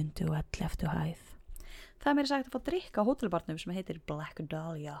 10. og 11. hæð. Það er meira sagt að fá drikk á hótelbarnum sem heitir Black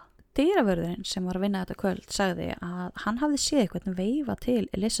Dahlia. Dyravörðurinn sem var að vinna þetta kvöld sagði að hann hafði séð eitthvað veifa til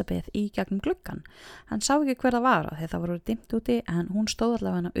Elizabeth í gegnum gluggan. Hann sá ekki hver það var þegar það var dimmt úti, en hún stóð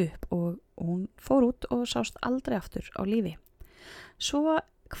allavega hana upp og hún fór út og sást aldrei aftur á lífi. Svo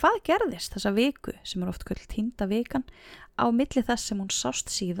hvað gerðist þessa viku sem oft kvöld týnda vikan á milli þess sem hún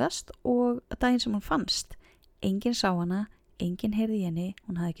sást síðast og daginn sem hún fannst? Enginn sá hana, enginn heyrði í henni,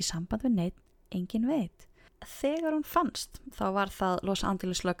 hún hafði ekki samband við neitt, enginn veit. þegar hún fannst, þá var það Los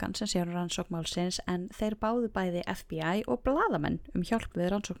Angeles löggan sem sér rannsókn málsins en þeir báðu bæði FBI og blaðamenn hjálp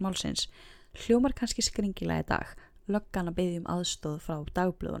við rannsókn málsins. Hljómar kannski skringilega í dag, löggan að biðja aðstoð frá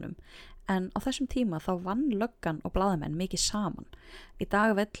dagblöðunum. En á þessum tíma þá vann löggan og blaðamenn mikið saman. Í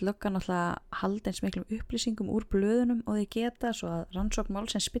dag vill löggan alltaf halda eins miklum upplýsingum úr blöðunum og þeir geta svo að rannsókn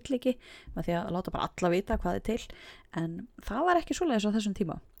málsins spill ekki með því að láta bara alla vita hvað til. En það var ekki svoleiðis á þessum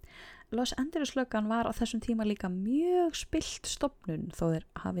tíma. Los Angeles löggan var á þessum tíma líka mjög spillt stofnun þó þeir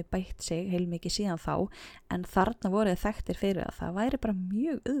hafi bætt sig heilmikið síðan þá en þarna voruð þekktir fyrir að það væri bara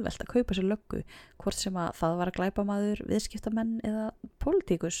mjög auðvelt að kaupa sér löggu hvort sem að það var að glæpamaður, viðskiptamenn eða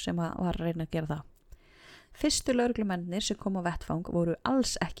pólitíkus sem var að reyna að gera það. Fyrstu lögreglumennir sem kom á vettfang voru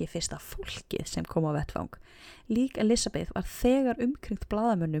alls ekki fyrsta fólkið sem kom á vettfang. Lík Elizabeth var þegar umkringt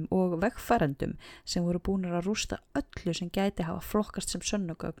blaðamönnum og vegfarendum sem voru búnir að rústa öllu sem gæti hafa flokkast sem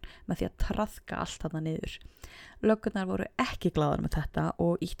sönnugögn með því að traðka allt þarna niður. Löggurnar voru ekki glaðar með þetta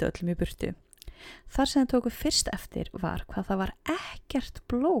og ýttu öllum í burtu. Þar sem þeir tóku fyrst eftir var hvað það var ekkert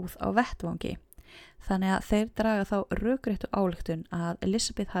blóð á vettvangi. Þannig að þeir draga þá rökréttu ályktun að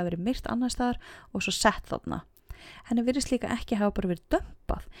Elizabeth hafi verið myrt annars staðar og svo sett þarna. Henni virðist líka ekki hafa bara verið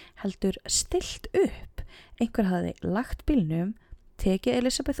dömpað, heldur stillt upp. Einhver hafi lagt bílnum, tekið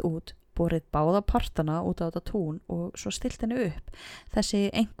Elizabeth út, borið báða partana út á þetta tún og svo stillt henni upp. Þessi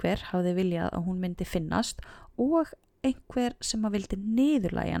einhver hafi viljað að hún myndi finnast og einhver sem að vildi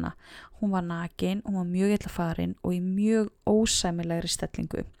niðurlægja hana. Hún var nakin, hún var mjög illa farin og í mjög ósæmilegri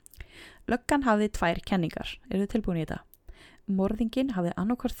stellingu. Löggan hafði 2 kenningar. Eru þið tilbúin í þetta? Morðinginn hafði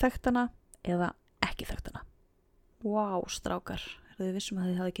annarkvort þekkt hana eða ekki þekkt hana. Vá, strákar. Eru þið vissum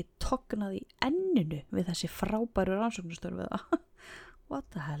að þið hafði ekki tognað í enninu við þessi frábæru rannsóknarstörf eða? What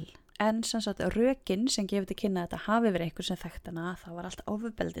the hell? En sem sagt, rökin sem gefið til kynna að þetta hafi verið einhver sem þekkt hana, það var allt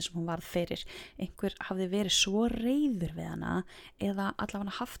ofbeldi sem hún varð fyrir. Einhver hafði verið svo reiður við hana eða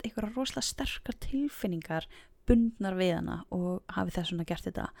allavega haft einhverja rosalega sterkar tilfinningar bundnar við hana og hafi þess vegna gert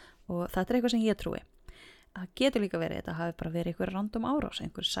þetta og þetta er eitthvað sem ég trúi. Það getur líka verið, þetta hafi bara verið einhver random árás,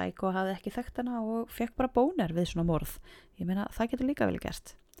 einhver sækó hafi ekki þekkt hana og fekk bara bónir við svona morð. Ég meina, það getur líka vel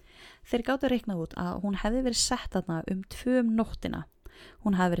gert. Þeir gátu reiknað út að hún hefði verið sett þarna 2 nóttina.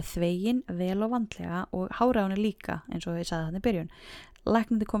 Hún hafi verið þvegin, vel og vandlega og hárið á henni líka, eins og ég sagði þannig í byrjun.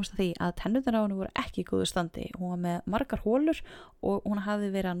 Læknandi komst að því að tennurnar á henni voru ekki í góðu standi. Hún var með margar hólur og hún hafði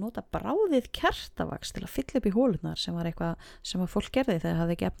verið að nota bráðið kertavax til að fylla upp í hólurnar sem var eitthvað sem að fólk gerði þegar það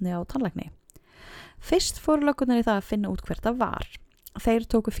hafði ekki efni á tannlækni. Fyrst fóru löggurnar í það að finna út hver það var. Þeir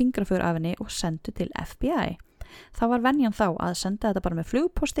tóku fingraför af henni og sendu til FBI. Það var venjan þá að senda þetta bara með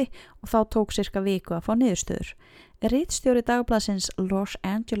flugposti og þá tók sirka viku að fá niðurstöður. Ritstjóri dagblaðsins Los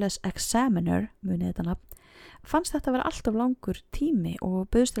Angeles Examiner, munið þetta nafn, fannst þetta að vera alltaf langur tími og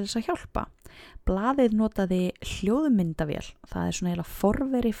bauðst til þess að hjálpa. Blaðið notaði hljóðmyndavél, það er svona eiginlega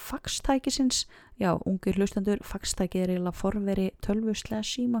forveri faxtækisins, já, ungir hlustendur, faxtækið er eiginlega forveri tölvuslega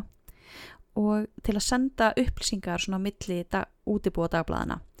síma og til að senda upplýsingar svona á milli útibúa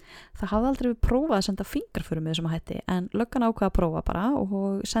dagblaðana. Það hafði aldrei við prófað að senda fingraförum með þessum hætti en löggan ákvað að prófa bara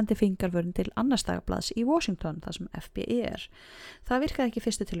og sendi fingraförum til annars dagblaðs í Washington, það sem FBI er. Það virkaði ekki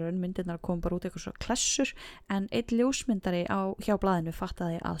fyrstu tilraun, myndirnar kom bara út eitthvað svo klessur en einn ljósmyndari hjá blaðinu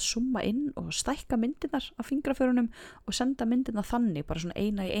fattaði að summa inn og stækka myndirnar af fingraförunum og senda myndirnar þannig bara svona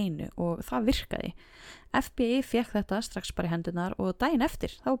eina í einu og það virkaði. FBI fekk þetta strax bara í hendurnar og daginn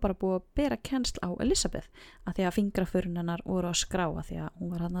eftir þá var bara búið að bera kennsl á Elizabeth að því að fingraförin hennar voru að skráa því að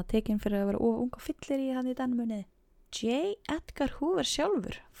hún var hann að tekin fyrir að vera of ung og fyllir í hann í dannmunni. J. Edgar Hoover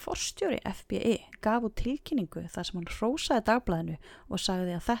sjálfur, forstjóri FBI, gaf út tilkynningu þar sem hann hrósaði dagblaðinu og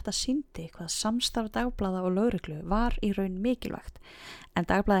sagði að þetta sýndi hvað samstarf dagblaða og lögreglu var í raun mikilvægt. En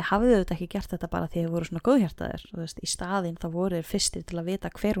dagblaði hafði auðvitað ekki gert þetta bara því að þeir voru svona góðhjartaðir. Í staðinn þá voru þeir fyrstir til að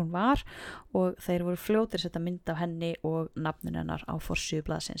vita hver hún var og þeir voru fljótir setja mynd af henni og nafninu hennar á forsíðu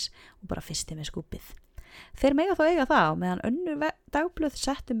blaðsins og bara fyrstir með skúpið. Þeir mega þó eiga það meðan önnur dagblöð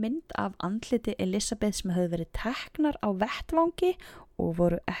settu mynd af andliti Elizabeth sem höfðu verið teknar á vettvangi og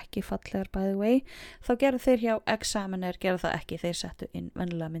voru ekki fallegar by the way, þá gerðu þeir hjá Examiner gerðu það ekki, þeir settu inn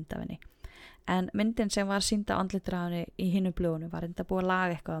venjulega mynd af henni. En myndin sem var sýnd á andlitir af henni í hinum blöðunum var enda búið að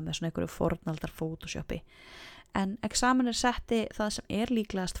laga eitthvað með svona einhverju fornaldar photoshopi. En Examiner setti það sem er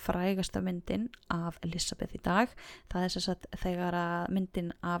líklegast frægasta myndin af Elizabeth í dag. Það er þess að þegar að myndin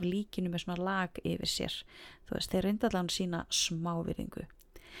af líkinu með svona lag yfir sér. Þú veist, þeir reynda allan sína smávirðingu.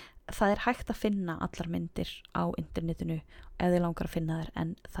 Það er hægt að finna allar myndir á internetinu ef þið langar að finna þær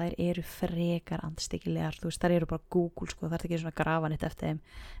en þær eru frekar andstyggilegar. Þú veist, þær eru bara Google sko, það er ekki svona grafa nýtt eftir þeim.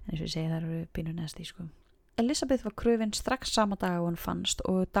 En eins og ég segi, þær eru pínu næsti sko. Elizabeth var krufin strax sama dag að hún fannst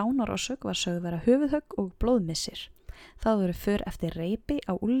og dánarorsök var sögð vera höfuðhögg og blóðmissir. Það voru för eftir reipi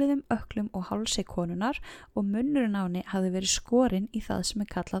á úlliðum, ökklum og hálsi konunnar og munnurinn á henni hafði verið skorinn í það sem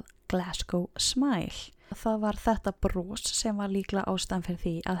kallað Glasgow Smile. Það var þetta bros sem var líklega ástæðan fyrir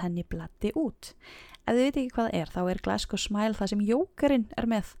því að henni blæddi út. Ef þið veit ekki hvað það þá Glasgow Smile það sem jókerinn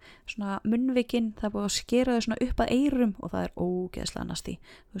með, svona munnvikinn, það búið að skera þau svona upp að eyrum og það ógeðslega nasty.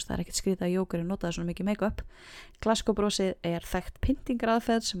 Þú veist, það ekkert skrítið að jókerinn notaði svona mikið make-up. Glasgow brosið þekkt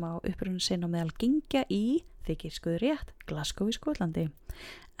pyntingaraðferð sem á upprunnin sinn á meðal gengja í, þykir skuður rétt, Glasgow í Skotlandi.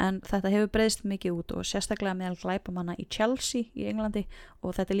 En þetta hefur breiðst mikið út og sérstaklega meðal glæpamanna í Chelsea í Englandi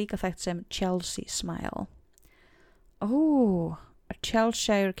og þetta líka þekkt sem Chelsea Smile.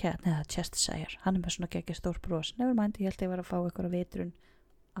 Cheshire Cat, neða Cheshire, hann með svona geggja stór bros. Never mind, ég held ég var að fá eitthvað vitrun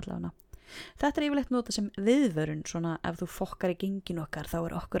allavega. Þetta yfirleitt nota sem viðvörun, svona ef þú fokkar í genginu okkar þá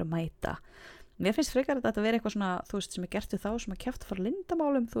okkur að mæta. Mér finnst frekar að þetta vera eitthvað svona, þú veist, sem gert við þá sem að kjafta fara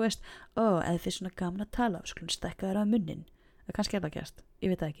lindamálum, þú veist, eða þið svona gaman að tala, skulum stekka þér að munnin. Kannski það gert, ég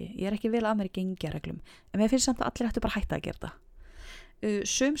veit það ekki. Ég ekki vel að mér í gengjareglum, en mér finnst samt að allir ættu bara hætta að gera það.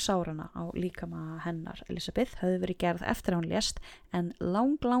 Sum sárana á líkama hennar Elizabeth höfðu verið gerð eftir að hún lést en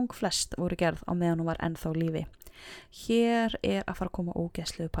lang flest voru gerð á meðan hún var ennþá lífi. Hér að fara að koma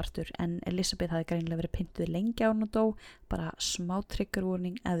ógeðslegu partur en Elizabeth hafði greinilega verið pyntuð lengi á hún og dó, bara smá trigger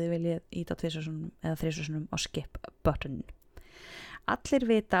warning ef þið viljið íta 2 eða 3 á skip button. Allir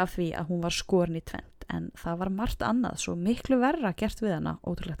vita af því að hún var skorin í tvennt en það var margt annað svo miklu verra gert við hana,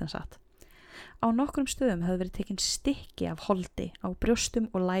 ótrúlegt en satt. Á nokkrum stöðum hefði verið tekin stykki af holdi á brjóstum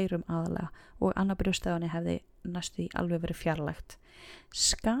og lærum aðalega og annað brjóstaðunni hefði næstu í alveg verið fjarlægt.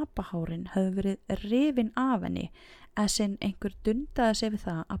 Skapahárin hefði verið rifin af henni eða sinn einhver dundaði sig við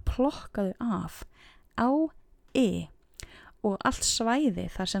það að plokka þau af á og allt svæði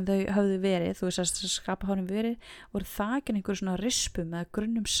þar sem þau höfðu verið, þú veist að skapahárin verið, voru þakin einhver svona rispum eða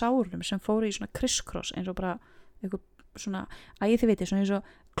grunnum sárum sem fóru í svona crisscross eins og bara einhver svona, þið viti, svona eins og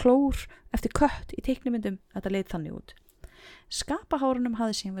klór eftir kött í teiknimyndum, þetta leit þannig út. Skapahárunum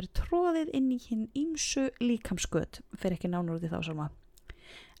hafði síðan verið tróðið inn í hinn ýmsu líkamsgöt, fyrir ekki nánar út í þá sama.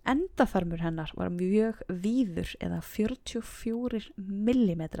 Endaþarmur hennar var mjög víður eða 44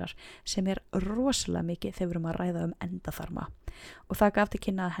 millimetrar sem rosalega mikið þegar við erum að ræða endaþarma og það gaf til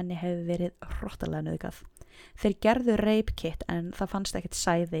kynna að henni hefði verið hrottalega nauðgað. Þeir gerðu rape kit en það fannst ekkert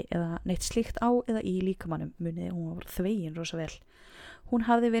sæði eða neitt slíkt á eða í líkamannum, muniði hún var þvegin rosa vel. Hún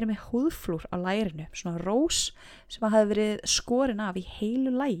hafði verið með húðflúr á lærinu, svona rós sem hafði verið skorin af í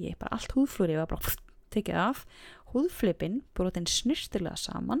heilu lægi, bara allt húðflúrið var bara tekið af, húðflipin brotin snyrtilega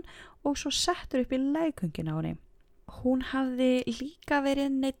saman og svo settur upp í legköngina á henni. Hún hafði líka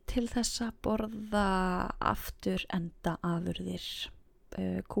verið neitt til þess að borða aftur enda afurðir,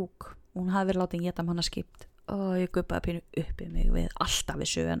 kúk. Hún hafði verið látið éta mannaskipt og ég guppaði pínu uppi mig við alltaf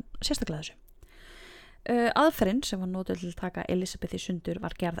þessu en sérstaklega þessu. Aðferðin sem var notuð til að taka Elizabeth í sundur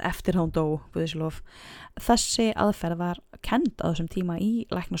var gerð eftir að hún dó, guðislof. Þessi aðferð var kennd á þessum tíma í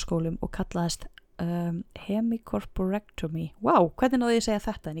læknaskólum og kallaðist hemicorporectomy. Hvernig náði ég að segja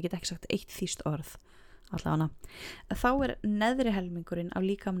þetta en ég get ekki sagt eitt þýskt orð. Allavega. Þá neðri helmingurinn af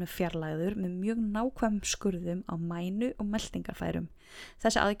líkamnu fjarlægður með mjög nákvæmum skurðum á mænu og meltingarfærum.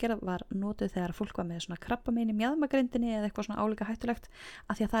 Þessi aðgerð var notuð þegar fólk var með svona krabbamein í mjaðmagrindinni eða eitthvað svona álíka hættulegt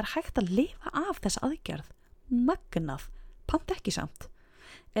af því að það hægt að lifa af þessa aðgerð. Magnað, pant ekki samt.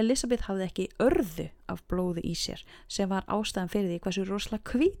 Elizabeth hafði ekki örðu af blóði í sér sem var ástæðan fyrir því hversu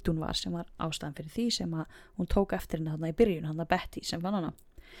rosalega hvít hún var sem var ástæðan fyrir því sem að hún tók eftir henni þarna í byrjun, hana Betty sem vann hana.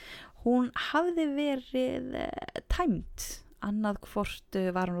 Hún hafði verið tæmd, annað hvort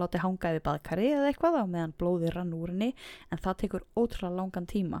var hún látið hanga yfir baðkari eða eitthvað á meðan blóðið rann úr henni en það tekur ótrúlega langan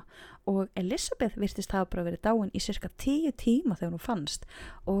tíma og Elizabeth virtist hafa bara verið dáin í cirka 10 tíma þegar hún fannst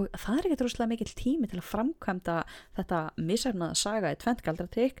og það ekkert rosalega mikill tími til að framkvæmda þetta misheppnaða saga í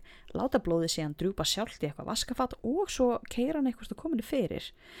tventgaldratrykk, láta blóðið síðan drjúpa sjálft í eitthvað vaskafatt og svo keyra hann eitthvað kominni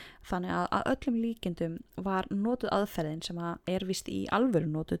fyrir. Þannig að öllum líkindum var notuð aðferðin sem vist í alvöru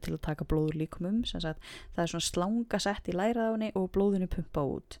notuð til að taka blóður líkumum, sem sagt það svona slanga sett í lærað á henni og blóðinu pumpa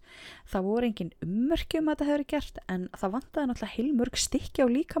út. Það voru engin ummerki að þetta hefur gert en það vantaði náttúrulega heilmörg stykki á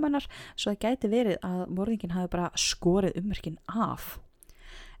líkamennar svo það gæti verið að morðinginn hafi bara skorið ummerkin af.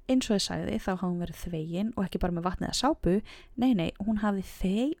 Eins og ég sagði þá hafði hún verið þvegin og ekki bara með vatni eða sápu, nei, hún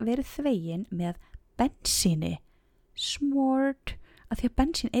hafði verið þvegin með bensíni, smort, að því að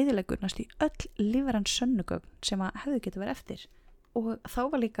bensín eyðileggur næstu í öll lífræn sönnugögn sem hefðu getið verið eftir. Og þá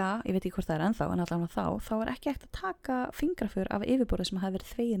var líka, ég veit ekki hvort það ennþá, en allavega þá var ekki hægt að taka fingraför af yfirborði sem hefði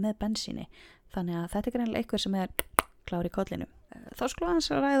verið þvegið með bensíni. Þannig að þetta greinilega eitthvað sem klár í kollinu. Þá skulle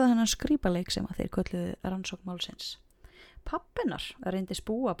hans ræða hennan skrýpaleik sem að þeir kölluðu rannsókn málsins. Pappinar reyndist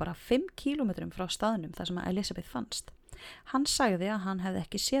búa bara 5 kílómetrum frá staðnum þar sem að Elizabeth fannst. Hann sagði að hann hefði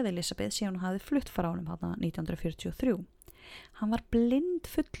ekki séð Elizabeth síðan hún hafði flutt frá honum þarna 1943. Hann var blind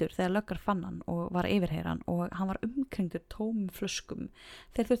fullur þegar löggar fann hann og var yfirheyran og hann var umkringdur tómum flöskum.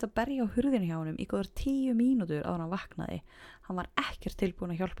 Þeir þurfti að berja á hurðinu hjá honum í góðar 10 mínútur áður en hann vaknaði. Hann var ekkert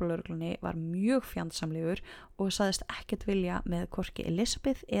tilbúin að hjálpa lögreglunni, var mjög fjandsamlegur og sagðist ekkert vilja með hvorki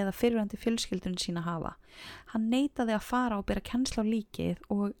Elizabeth eða fyrrverandi fjölskyldun sína hafa. Hann neitaði að fara og bera kennsl á líkið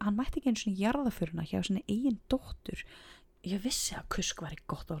og hann mætti ekki einu sinni jarðaföruna hjá sinni eigin dóttur. Ég vissi að kusk væri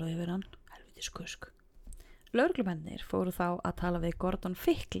gott orðið yfir hann, helvitis kusk. Lögreglumennir fóru þá að tala við Gordon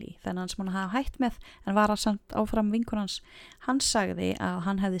Fickley, þennan sem hann hafði hætt með en var að senda áfram vinkonans. Hann sagði að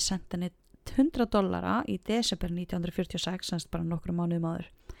hann hefði sendt henni $100 í desember 1946, semst bara nokkrum mánuðum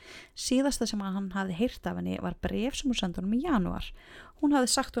áður. Síðasta sem hann hafði heyrt af henni var bréf sem hún sendi honum í janúar. Hún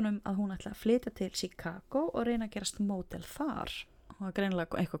hafði sagt honum að hún ætlaði að flytja til Chicago og reyna að gerast módel þar. Hún var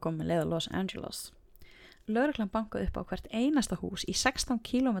greinilega eitthvað komið leið á Los Angeles. Lögreglan bankaði upp á hvert einasta hús í 16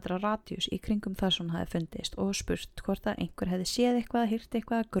 km radíus í kringum þar sem hann hafði fundist og spurt hvort að einhver hefði séð eitthvað, hýrt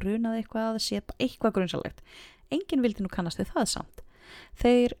eitthvað, grunað eitthvað, séð eitthvað grunsalegt. Enginn vildi nú kannast við það samt.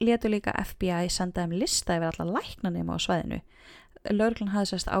 Þeir létu líka FBI senda þeim lista yfir alla læknanema á svæðinu. Lögreglan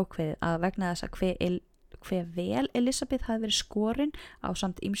hafði sérst ákveðið að vegna þess að hve vel Elizabeth hafði verið skorin á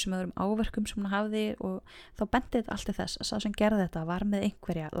samt ýmsum öðrum áverkum sem hann hafði og þá benti þetta allt til þess að sá sem gerði þetta var með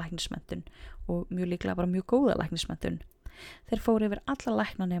einhverja læknismenntun og mjög líklega bara mjög góða læknismenntun. Þeir fóru yfir alla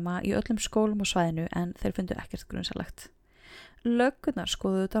læknanema í öllum skólum á svæðinu en þeir fundu ekkert grunsalegt. Löggurnar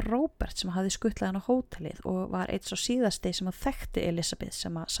skoðuðu þetta Robert sem hafði skuttlað hann á hótelið og var eitt svo síðasti sem að þekkti Elizabeth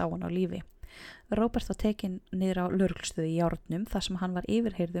sem að sá hann á lífi. Robert var tekinn niður á lögreglustöðu í Járnum þar sem hann var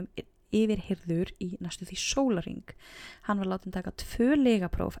yfirheyrður í næstu því sólarhring. Hann var látinn taka 2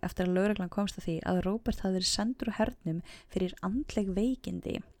 legapróf eftir að lögreglan komst að því að Robert hafði verið sendur á hernum fyrir andleg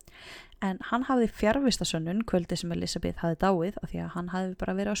veikindi. En hann hafði fjarvistasönnun kvöldi sem Elizabeth hafði dáið af því að hann hafði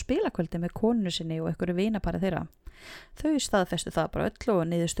bara verið á spilakvöldi með konunu sinni og einhverju vinapari þeirra. Þau staðfestu það bara öll og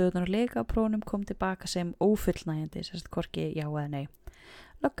niðurstöðunar og legaprófunum kom tilbaka sem ófullnægjandi, sérst hvorki já eða nei.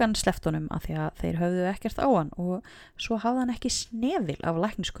 Löggan sleppti honum af því að þeir höfðu ekkert á hann og svo hafði hann ekki snefil af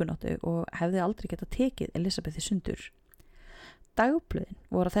lækniskunnáttu og hefði aldrei getað tekið Elizabeth í sundur. Dagblöðin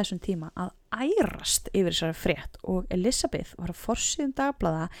voru á þessum tíma að ærast yfir þessari frétt og Elizabeth var á forsíðum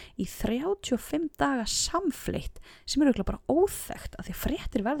dagblaða í 35 daga samfleitt sem örugglega bara óþekkt af því að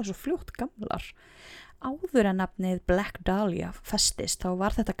fréttir verða svo fljótt gamlar. Áður en nafnið Black Dahlia festist þá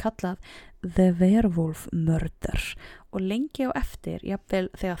var þetta kallað The Werewolf Murder og lengi á eftir,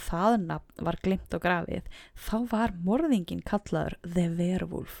 jafnvel þegar það nafn var gleymt og grafið, þá var morðinginn kallaður The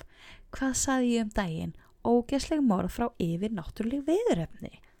Werewolf. Hvað sagði ég daginn? Ógeðsleg morð frá yfir náttúruleg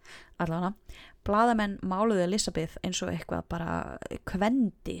viðurefni. Allavega, blaðamenn máluðu Elizabeth eins og eitthvað bara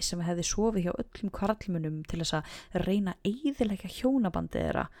kvendi sem hefði sofið hjá öllum karlmunum til þess að reyna að eyðileggja hjónabandið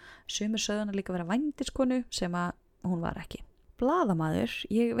þeirra. Sumir sögðu hana líka vera vændiskonu sem að hún var ekki. Blaðamaður,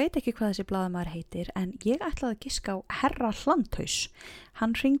 ég veit ekki hvað þessi blaðamaður heitir en ég ætlaði að giska á herra Hlandhaus.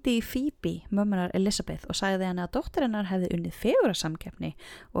 Hann hringdi í Phoebe, mömmunar Elizabeth og sagði henni að dóttir hennar hefði unnið fegurðarsamkeppni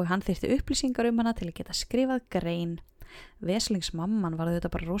og hann þyrfti upplýsingar hana til að geta skrifað grein. Veslingsmamman var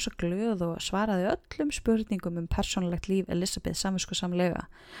þetta bara rosa glöð og svaraði öllum spurningum persónulegt líf Elizabeth samviskusamlega.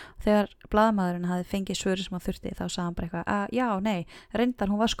 Þegar blaðamaðurinn hafði fengið svörin sem hann þurfti þá sagði hann bara eitthvað að já, nei,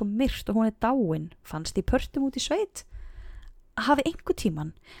 reyndar hún var sko myrt og hún dáin, fannst í pörtum út í sveit. Hafi einhver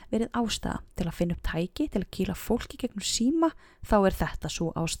tíman verið ástæða til að finna upp tæki til að kýla fólki gegnum síma, þá þetta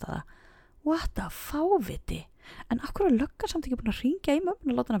svo ástæða. What the fáviti? En akkur er löggan samt ekki búin að hringja í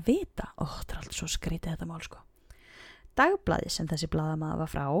mömmu og láta hana vita? Þetta er alltaf svo skrítið þetta mál sko. Dagblaðið sem þessi blaðamaður var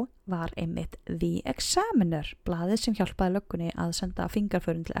frá var einmitt The Examiner, blaðið sem hjálpaði löggunni að senda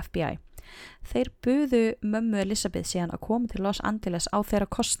fingerförin til FBI. Þeir buðu mömmu Elizabeth síðan að koma til Los Angeles á þeirra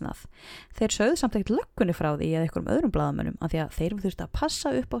kostnað. Þeir sögðu samt ekkert löggunni frá því eða einhverjum öðrum blaðamönnum af því að þeir þurftu að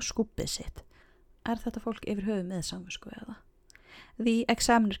passa upp á skúbbið sitt. Er þetta fólk yfir höfuð með samvisku eða? The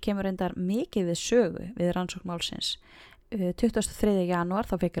Examiner kemur reyndar mikið við sögu við rannsókn málsins. 23. janúar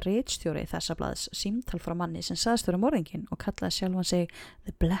þá fekk ritstjóri þessa blaðs símtal frá manni sem sagðist vera morðinginn og kallaði sjálfan sig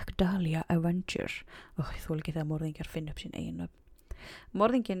The Black Dahlia Avenger. Ég þoli ekki þegar morðingjar finna upp sín eigin nöfn.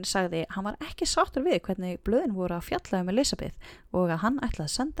 Morðinginn sagði hann var ekki sáttur við hvernig blöðin voru að fjalla Elizabeth og að hann ætlaði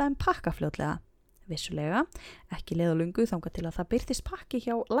að senda þeim pakka fljótlega. Vissulega, ekki leið á lungu þangað til að það birtist pakki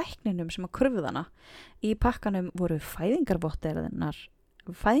hjá lækninum sem að krufði hana. Í pakkanum voru fæðingarvottorðirnar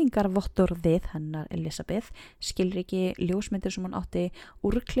fæðingarvottorðið hennar Elizabeth, skilríki, ljósmyndir sem hún átti,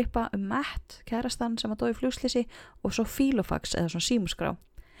 úrklippa Matt, kærastan sem að dó í flugslysi og svo fílofax eða svona símaskrá.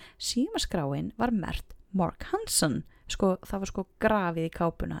 Símaskráin var merkt Mark Hanson, það var grafið í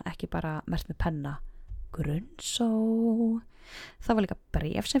kápuna, ekki bara merkt með penna. Grunnsó. Það var líka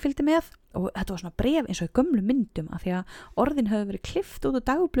bréf sem fylgdi með og þetta var svona bréf eins og í gömlu myndum af því að orðin höfðu verið klippt út úr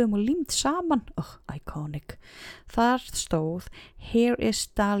dagblöðum og límt saman. Iconic. Þar stóð Here is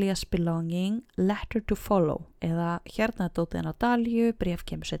Dahlia's belonging, letter to follow eða hérna dótið hennar Dahliu, bréf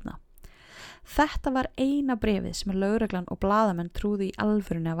kemur seinna. Þetta var eina bréfið sem lögreglan og blaðamenn trúðu í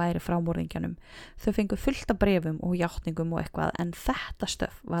alvörunni að væri frá morðingjanum. Þau fengu fullt af bréfum og játningum og eitthvað en þetta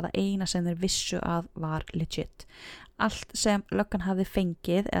stöf var það eina sem þeir vissu að var legit. Allt sem löggan hafði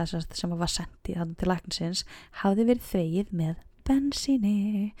fengið eða sem var sendið þannig til læknisins hafði verið þvegið með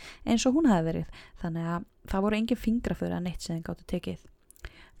bensíni eins og hún hafði verið. Þannig að það voru engin fingraför að neitt sem þeir gátu tekið.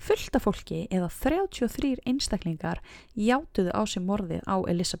 Fullt af fólki eða 33 einstaklingar játuðu á sig morðið á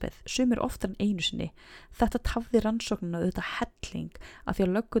Elizabeth, sumir oftar en einu sinni. Þetta tafði rannsóknina auðvitað helling af því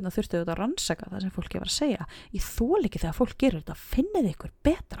að löggurnar þurftu auðvitað að rannsaka það sem fólki var að segja. Ég þoli ekki þegar fólk gerir þetta, finnið ykkur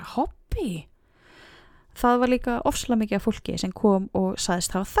betra hobby. Það var líka ofslega mikið af fólki sem kom og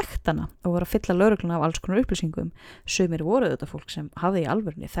sagðist hafa þekkt hana og voru að fylla lögregluna af alls konar upplýsingum. Sumir voru auðvitað fólk sem hafði í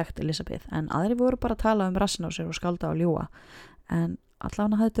alvörunni þekkt Elizabeth en aðri voru bara að tala rassin á sér og skálda og ljúga. En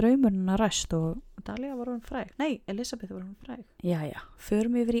allavega hafði draumurinn að ræst og Dahlia var hún fræg. Nei, Elizabeth var hún fræg. Jæja,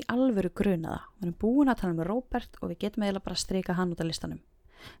 förum yfir í alvöru grunaða. Við erum búin að tala með Robert og við getum eiginlega bara að strika hann út af listanum.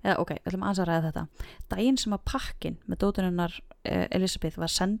 Eða ætlum aðeins að ræða þetta. Daginn sem að pakkin með dótturinnar Elizabeth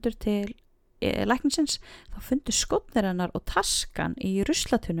var sendur til læknisins, þá fundu skotnir hennar og taskan í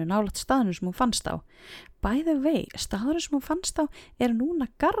ruslatunnu nálægt staðnum sem hún fannst á. By the way, staðurinn sem hún fannst á er núna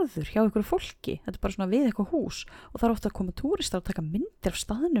garður hjá ykkur fólki. Þetta er bara svona við eitthvað hús og það er ofta að koma túristar og taka myndir af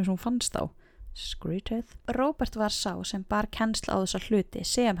staðnum sem hún fannst á. Skrítið. Robert var sá sem bar kennsl á þessa hluti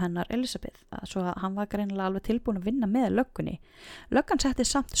sem hennar Elizabeth, svo að hann var greinilega alveg tilbúin að vinna með löggunni. Löggan setti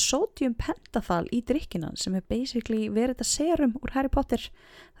samt sodium pentothal í drykkina sem er basically verið þetta serum úr Harry Potter.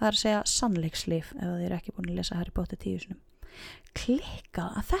 Það er að segja sannleikslyf ef þið eru ekki búin að lesa Harry Potter 10 sinum.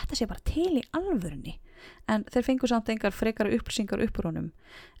 Klikkað að þetta sé bara til í alvörunni en þeir fengu samt engar frekari upplýsingar upp úr honum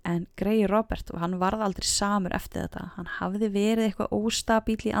en Grey Robert hann varð aldrei samur eftir þetta. Hann hafði verið eitthvað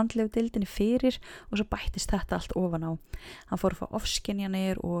óstabíl í andlegu deildinni fyrir og svo bættist þetta allt ofan á. Hann fór að fá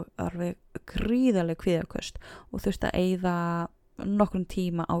ofskynjanir og alveg gríðarleg kvíðaköst og þurfti að eyða nokkrum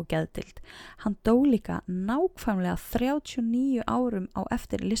tíma á geðdeild. Hann dó líka nákvæmlega 39 árum á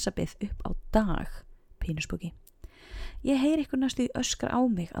eftir Elizabeth upp á dag. Pínuspooky. Ég heyri ykkur næstu í öskra á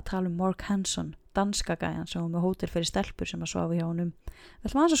mig að tala um Mark Hanson, danska gæjan sem var með hótel fyrir stelpur sem að svafu hjá honum. Við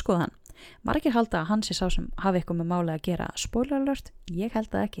ætlum aðeins að skoða hann. Margir halda að hann sé sá sem hafi eitthvað með máli að gera. Spoiler alert, ég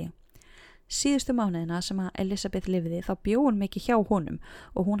held það ekki. Síðustu mánuðina sem að Elizabeth lifði þá bjó hún mikið hjá honum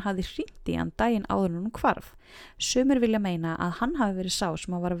og hún hafði hringt í hann daginn áður en hún hvarf. Sumir vilja meina að hann hafi verið sá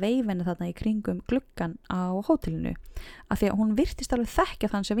sem að var að veifenni þarna í kringum gluggan á hótelinu af því að hún virtist alveg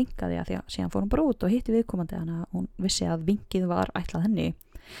þekkja þann sem vinkaði af því að síðan fór hún bara út og hitti viðkomandi þannig að hún vissi að vinkið var ætlað henni.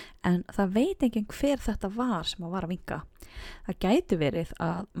 En það veit enginn hver þetta var sem að var að vinka. Það gæti verið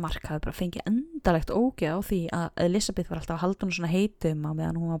að Mark hafi bara fengið endalegt ógeð á því að Elizabeth var alltaf að halda hún svona heitum á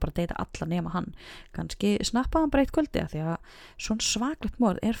meðan hún var bara að deyta alla nema hann. Kannski snappaði hann bara eitt kvöldi af því að svona svaklegt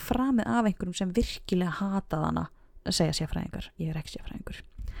morð er framið af einhverjum sem virkilega hatað hana, segja sérfræðingar. Ég er ekki sérfræðingur.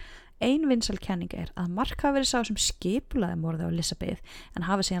 Ein vinsæl kenning er að Mark hafi verið sá sem skipulaði morðið á Elizabeth en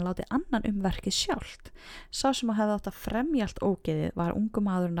hafi síðan látið annan verkið sjálft. Sá sem hefði átt að fremja allt ógeðið var ungu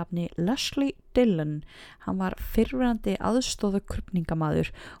maður nafni Leslie Dillon. Hann var fyrrverandi aðstóðu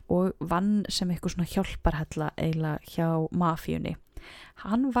krupningamaður og vann sem eitthvað svona hjálparhella eiginlega hjá mafíunni.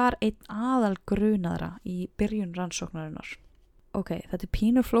 Hann var einn aðal grunaðra í byrjun rannsóknarinnar. Þetta er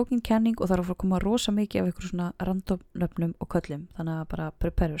pínu flókin kenning og það er að fara að koma rosa mikið af ykkur svona random nöfnum og köllum, þannig að bara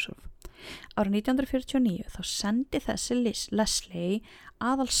prepare yourself. Árið 1949 þá sendi þessi Leslie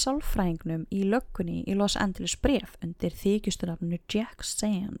aðal sálfræðingnum í löggunni í Los Angeles bréf undir þykjustunafninu Jack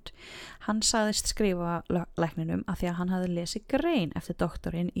Sand. Hann sagðist skrifa lækninum af því að hann hafði lesið grein eftir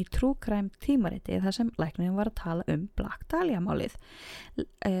doktorinn í True Crime tímariti þar sem lækninum var að tala Black Dahlia málið.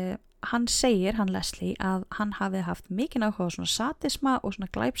 Hann segir, hann Leslie, að hann hafi haft mikinn áhuga á svona sadisma og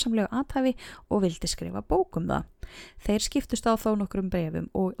svona glæpsamlegu athæfi og vildi skrifa bók það. Þeir skiptust á þá nokkrum brefum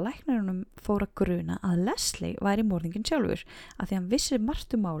og læknirunum fór að gruna að Leslie væri morðinginn sjálfur af því hann vissi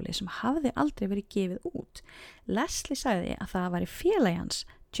margt máli sem hafði aldrei verið gefið út. Leslie sagði að það væri félagi hans,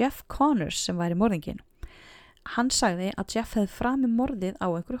 Jeff Connors, sem væri morðinginn. Hann sagði að Jeff hefði framið morðið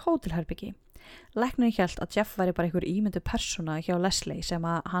á einhverju hótelherbyggi. Læknirinn hélt að Jeff væri bara einhver ímyndu persóna hjá Leslie sem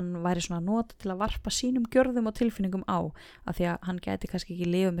að hann væri svona nota til að varpa sínum gjörðum og tilfinningum á af því að hann gæti kannski ekki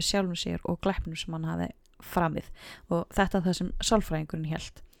lifað með sjálfum sér og glæpnum sem hann hafi framið og þetta er það sem sálfræðingurinn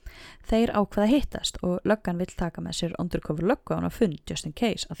hélt. Þeir ákveða hittast og löggan vill taka með sér undercover löggu á hann að fund just in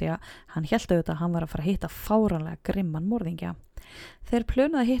case af því að hann hélt auðvitað að hann var að fara að hitta fáránlega grimman morðingja. Þeir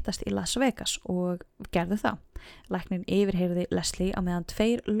plönuðu að hittast í Las Vegas og gerðu það. Læknirinn yfirheyrði Leslie á meðan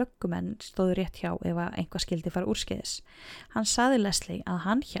 2 löggumenn stóðu rétt hjá ef að einhvað skildi fara úrskeiðis. Hann sagði Leslie að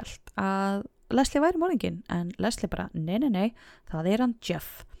hann hélt að Leslie væri morðinginn en Leslie bara nei, það er hann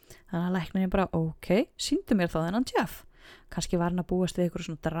Jeff. Þannig að læknirinn bara ok, sýndu mér þá þennan Jeff. Kannski var hann að búast við einhverju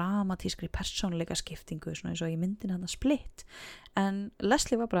svona dramatískri persónuleika skiptingu svona eins og í myndin hann að Split en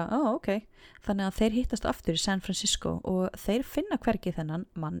Leslie var bara, ok þannig að þeir hittast aftur í San Francisco og þeir finna hvergi þennan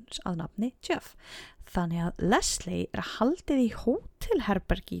manns að nafni Jeff þannig að Leslie er haldið í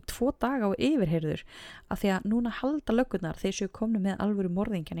hótelherbergi í 2 daga og yfirheyrður af því að núna halda löggurnar þeir séu komnu með alvöru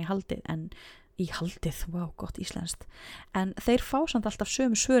morðingjan í haldið wow, gott íslenskt en þeir fá samt alltaf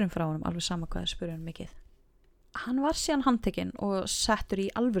sömu svörum frá honum alveg sama hvað þeir spurðu hann mikið. Hann var síðan handtekinn og settur í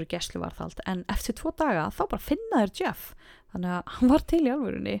alvöru gæsluvarðhald en eftir 2 daga þá bara finna þeir Jeff þannig að hann var til í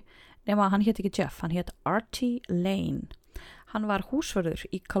alvörunni nema hann hét ekki Jeff, hann hét Artie Lane. Hann var húsvörður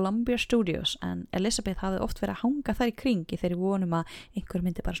í Columbia Studios en Elizabeth hafði oft verið að hanga þar í kring í þeirri vonum að einhver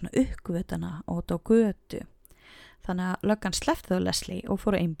myndi bara svona uppgötana og þetta á götu. Þannig að löggan sleppti þá Leslie og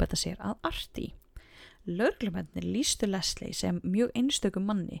fór að einbeita sér að Artie. Lögreglumennir lýstu Leslie sem mjög einstökum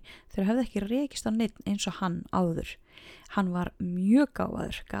manni þegar hefði ekki rekist á neitt eins og hann áður. Hann var mjög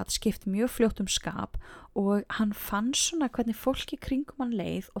gáfaður, gat skipt mjög fljótt skap og hann fann svona hvernig fólki kringum hann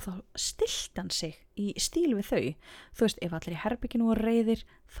leið og þá stilti hann sig í stíl við þau. Þú veist, ef allir í herbygginu voru reiðir,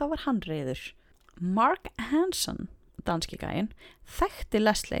 þá var hann reiður. Mark Hanson, danski gæinn, þekkti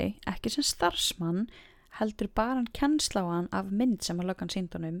Leslie ekki sem starfsmann heldur bara hann kennsla á hann af mynd sem að löggan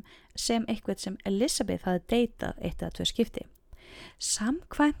sýndi honum sem eitthvað sem Elizabeth hafði deytað 1 eða 2 skipti.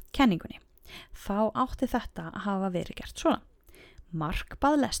 Samkvæmt kenningunni þá átti þetta að hafa verið gert svona. Mark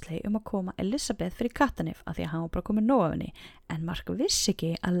bað Leslie að koma Elizabeth fyrir kattanif af því að hann var bara komið nóg af henni en Mark vissi ekki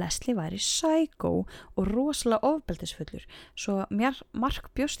að Leslie væri psycho og rosalega ofbeldisfullur svo Mark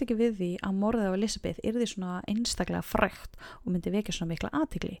bjóst ekki við því að morðið á Elizabeth yrði svona einstaklega frægt og myndi vekja svona mikla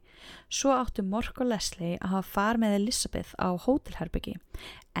athygli. Svo áttu Mark og Leslie að hafa farið með Elizabeth á hótelherbyggi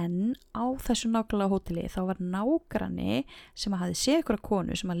en á þessu nákvæmlega hóteli þá var nágranni sem hafði séð ykkur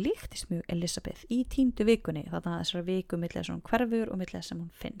konu sem að líktist mjög Elizabeth í 10. vikunni þannig að þessara viku milli svona hverfur og milli sem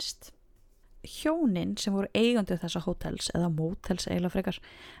hún finnst. Hjónin sem voru eigendur þessa hótels eða mótels eiginlega frekar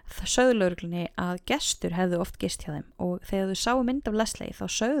sögðu lögreglunni að gestur hefðu oft gist hjá þeim og þegar þau sáu mynd af Leslie þá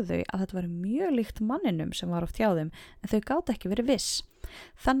sögðu þau að þetta var mjög líkt manninum sem var oft hjá þeim en þau gátu ekki verið viss.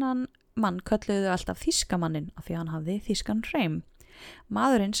 Þannig mann kölluðu þau alltaf þýskamannin af því að hann hafði þýskan hreim.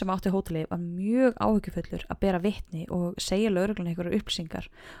 Maðurinn sem átti hótelið var mjög áhyggjufullur að bera vitni og segja lögreglunni einhverjar upplýsingar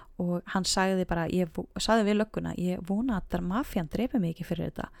og hann sagði við lögguna ég vona að mafían drepi mig ekki fyrir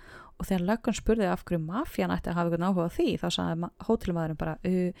þetta og þegar löggan spurði af hverju mafían ætti að hafa eitthvað áhuga á því þá sagði hótelmaðurinn bara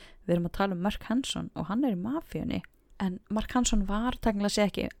við erum að tala um Mark Hanson og hann er í mafíunni en Mark Hanson var tæknilega sé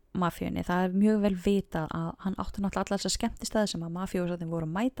ekki mafíunni, það er mjög vel vitað að hann átti náttúrulega allar þessar skemmtistæði sem að mafíósatin voru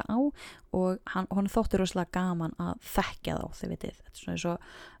að mæta á og hann þótti rosalega gaman að þekkja þá, þið vitið, þetta er svona eins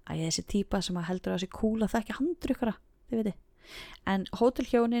og þessi típa sem að heldur að þessi cool að þekkja handrukkara, þið vitið. En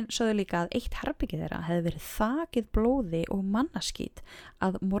hótelhjónin sögðu líka að 1 herbyggi þeirra hefði verið þakið blóði og mannaskít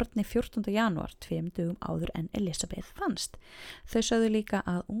að morgni 14. janúar 2 dögum áður en Elizabeth fannst. Þau sögðu líka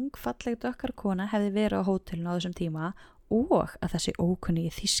að ung falleg dökkar kona hefði verið á hótelinu á þessum tíma og að þessi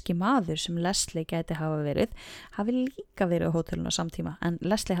ókunnigi þýski maður sem Leslie gæti hafa verið hafi líka verið á hótelinu á samtíma en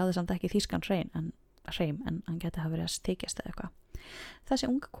Leslie hafði samt ekki þýskan hreim en hann gæti hafa verið að stikjast eða eitthvað. Þessi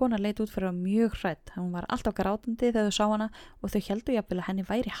unga kona leit út fyrir að mjög hrædd, hún var alltaf grátandi þegar þau sá hana og þau héldu jafnvel að henni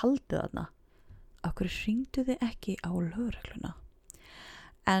væri haldið þarna. Af hverju hringdu þið ekki á lögregluna?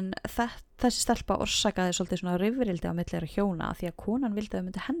 En þessi stelpa orsakaði svolítið svona rifrildi á milli þeirra hjóna því að konan vildi að þau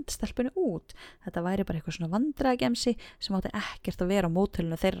myndi henda stelpunni út. Þetta væri bara eitthvað svona vandræðagemsi sem átti ekkert að vera á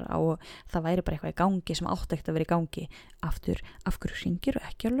mótölinu þeirra og það væri bara eitthvað í gangi sem átti ekkert að vera í gangi. Aftur, af hverju hringirðu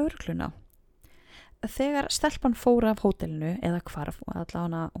ekki á lögregluna? Þegar stelpan fór af hótelinu eða hvarf og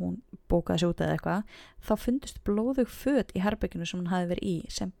allavega hún bókaði sig út eða eitthvað, þá fundust blóðug föt í herberginu sem hún hafi verið í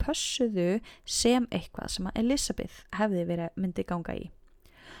sem pössuðu sem eitthvað sem að Elizabeth hefði myndi ganga í.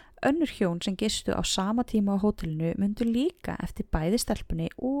 Önnur hjón sem gistu á sama tíma á hótelinu myndu líka eftir bæði stelpunni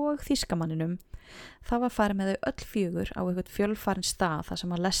og þýskamanninum. Það var farið með þau öll 4 á eitthvað fjölfarinn stað þar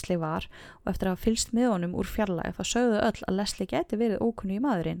sem að Leslie var og eftir að hafa fylgst með honum úr fjarlægi þá sögðu öll að Leslie gæti verið ókunnugi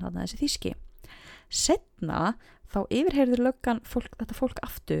maðurinn, þarna þessi þýski. Seinna þá yfirheyrði löggan þetta fólk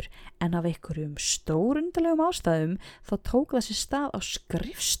aftur en af einhverjum stórundarlegum ástæðum þá tók það sér stað á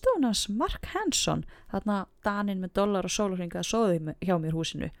skrifstofunans Mark Hanson, þarna Daninn með dollar og sólarhring að sóðu hjá mér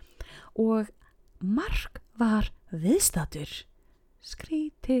húsinu, og Mark var viðstaddur.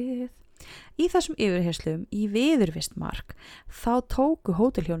 Skrítið. Í þessum yfirheyslum í viðurvist Mark þá tóku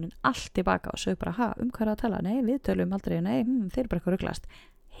hótelhjónin allt tilbaka og sögðu bara, hvað er að tala? Nei, við tölum aldrei, þeir bara eitthvað ruglast.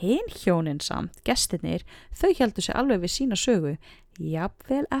 Hin hjónin samt, gestirnir, þau héldu sig alveg við sína sögu,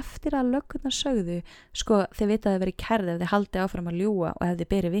 jafnvel eftir að löggurnar sögðu, sko, þeir vita að þið verið kærð ef þið haldi áfram að ljúga og ef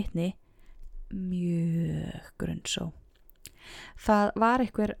þið beri vitni, mjög grunnsó. Það var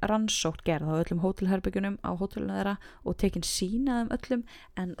einhver rannsókn gerð á öllum hótelherbyggjunum á hótelinu þeirra og tekin sýna öllum,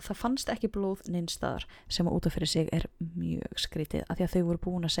 en það fannst ekki blóð neinstaðar sem út af fyrir sig mjög skrítið, af því að þau voru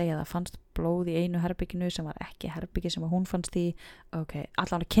búin að segja að það fannst blóð í einu herbygginu sem var ekki herbyggi sem hún fannst í.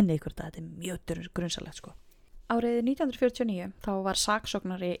 Allan að kynna ykkur þetta er mjög grunnsalegt sko. Árið 1949 þá var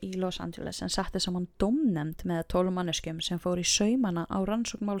saksóknari í Los Angeles sem setti saman dómnefnd með 12 manneskjum sem fór í saumana á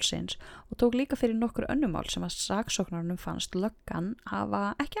rannsókn málsins og tók líka fyrir nokkur önnur mál sem að saksóknarnum fannst löggan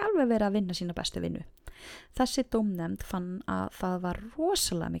hafa ekki alveg verið að vinna sína bestu vinnu. Þessi dómnefnd fann að það var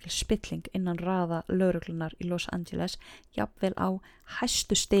rosalega mikil spilling innan raða lögreglunar í Los Angeles, jafnvel á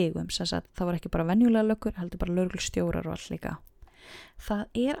hæstu stigum, sem sagt það var ekki bara venjulega löggur, heldur bara lögreglustjórar og allt líka.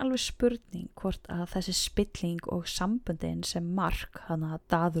 Það alveg spurning hvort að þessi spilling og samböndin sem Mark, þannig að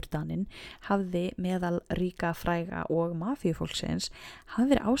Daðurdaninn, hafði meðal ríka fræga og mafíufólksins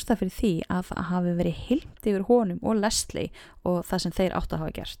hafi verið ástæð fyrir því að það hafi verið hylmt yfir honum og Leslie og það sem þeir áttu að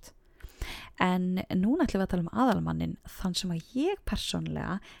hafa gert. En núna ætlum við að tala um aðalmannin, þann sem að ég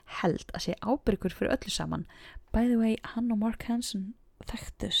persónlega held að sé ábyrgur fyrir öllu saman. By the way, hann og Mark Hanson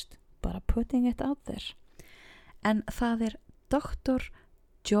þekktust, bara putting it out there. En það Dr.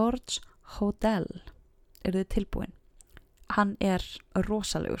 George Hodel. Þið tilbúin? Hann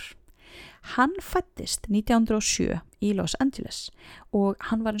rosalegur. Hann fæddist 1907 í Los Angeles og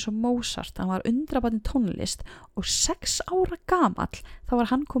hann var eins og Mozart, hann var undrabarinn tónlist og 6 ára gamall þá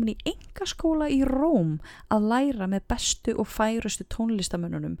var hann komin í einkaskóla í Róm að læra með bestu og færustu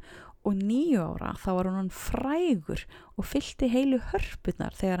tónlistamönnunum og 9 ára þá var hann frægur og fyllti heilu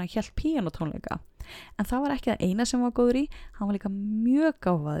hörpurnar þegar hann hélt píanótónleika. En það var ekki það eina sem var góður í, hann var líka mjög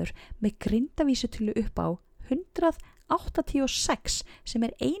gáfaður með grindavísitölu upp á 186 sem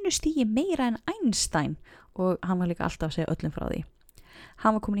einu stigi meira en Einstein og hann var líka alltaf að segja öllum frá því.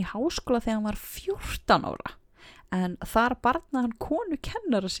 Hann var komin í háskóla þegar hann var 14 ára en þar barnaði hann konu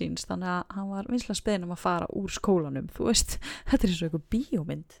kennara síns þannig að hann var vinslega speðin að fara úr skólanum, þú veist, þetta eins og einhver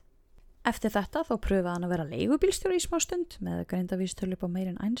bíómynd. Eftir þetta þá pröfaði hann að vera leigubílstjóri í smá stund með grindavísitölu upp á meira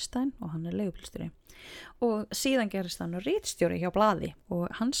en Einstein og hann leigubílstjóri. Og síðan gerist hann ritstjóri hjá blaði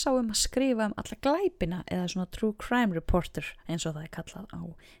og hann sá að skrifa alla glæpina eða svona true crime reporter eins og það kallað á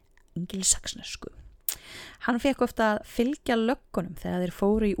engilsaxnesku. Hann fekk ofta að fylgja löggunum þegar þeir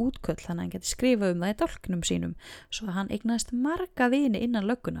fóru í útköll þannig að hann geti skrifað það í dálknum sínum svo að hann eignaðist marga vini innan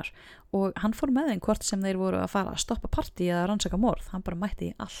löggunar og hann fór með þeim hvort sem þeir voru að fara að stoppa partí eða rannsaka morð, hann bara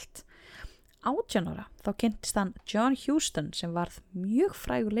mætti í allt. 18 ára þá kynntist hann John Huston sem varð mjög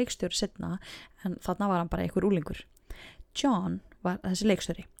frægur leikstjóri seinna en þarna var hann bara einhver úlingur. John var þessi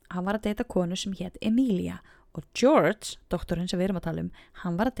leikstjóri, hann var að deyta konu sem hét Emilia og George, doktorinn sem við erum að tala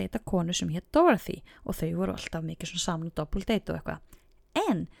hann var að deyta konu sem hét Dorothy og þau voru alltaf mikið svona saman og doppeldeita og eitthvað.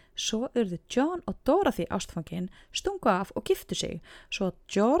 En svo urðu John og Dorothy ástfangin, stungu af og giftu sig, svo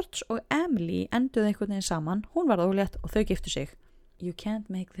George og Emily enduðu einhvern veginn saman, hún varð ólétt og þau giftu sig. You can't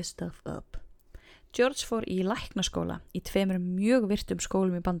make this stuff up. George fór í læknaskóla í 2 mjög virtum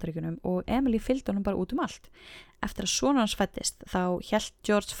skólum í Bandaríkjunum og Emily fylgdi honum bara út allt. Eftir að sonur hans fæddist þá hélt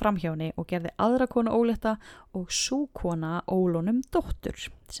George framhjáni og gerði aðra konu ólétta og sú kona ólonum dóttur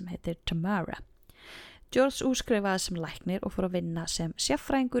sem heitir Tamara. George útskrifaði sem læknir og fór að vinna sem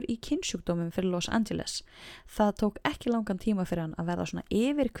sérfræðingur í kynsjúkdómum fyrir Los Angeles. Það tók ekki langan tíma fyrir hann að verða svona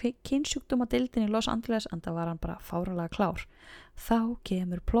yfir kynsjúkdómadeildin í Los Angeles en það var hann bara fáralega klár. Þá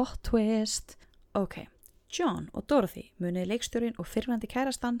kemur plot twist. Ok, John og Dorothy munið leikstjórin og fyrrverandi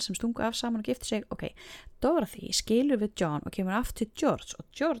kærastan sem stungu af saman og gifti sig. Ok, Dorothy skilur við John og kemur aftur George og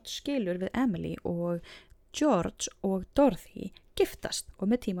George skilur við Emily og George og Dorothy giftast og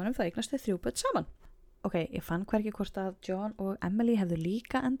með tímanum það eignast þau 3 börn saman. Ok, ég fann hvergi hvort að John og Emily hefðu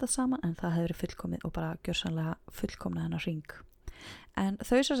líka endað saman en það hefði verið fullkomið og bara gjörsamlega fullkomnað hennar hring. En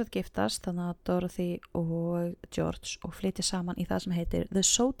þau svo sett giftast, þannig að Dorothy og George og flytja saman í það sem heitir The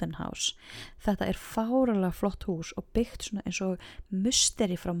Soden House. Þetta er fáralega flott hús og byggt svona eins og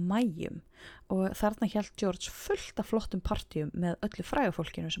musteri frá mæjum og þarna hélt George fullt af flottum partíum með öllu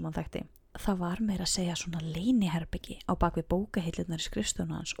frægafólkinu sem hann þekkti. Það var meira að segja svona leyniherbyggi á bakvið bókahillurnar í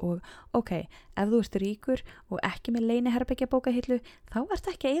skrifstofuna hans og ef þú ert ríkur og ekki með leyniherbyggja bókahillu þá ert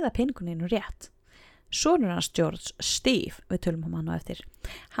ekki að eyða peninguninu rétt. Sonur hans George, Steve, við tölum hann á eftir,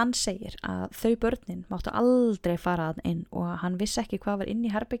 hann segir að þau börnin máttu aldrei fara að inn og hann vissi ekki hvað var inn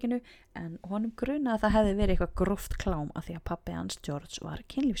í herbygginu en honum grunaði að það hefði verið eitthvað gróft klám af því að pabbi hans George var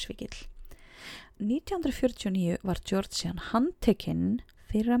kynlífsvíkill. 1949 var George síðan handtekinn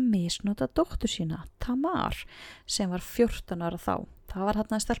fyrir að misnota dóttur sína, Tamar, sem var 14 ára þá. Það var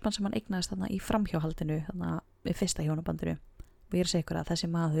þarna stelpan sem hann eignaðist þarna í framhjáhaldinu, þarna við fyrsta hjónabandinu. Og ég segja ykkur að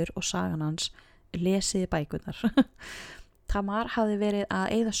þessi maður og sagan hans lesiði bækurnar. Tamar hafði verið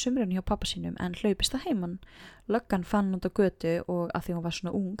að eyða sumrinu hjá pappa sínum en hlaupist að heiman. Löggan fann hún á götu og að því hún var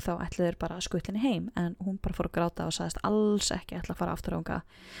svona ung þá ætluður bara að skutlinni heim en hún bara fór að gráta og sagðist alls ekki ætla að fara aftur ánga.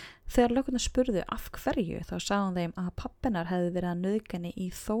 Þegar löggunni spurðu af hverju þá sagði hún þeim að pappinar hefði verið að nauðga henni í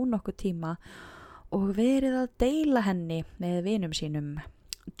þó nokkuð tíma og verið að deila henni með vinum sínum.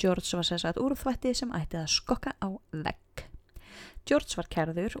 George var sagt úrþvætti sem ætti að skokka á vegg. George var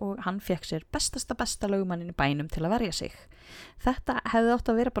kærður og hann fekk sér besta lögmannin í bænum til að verja sig. Þetta hefði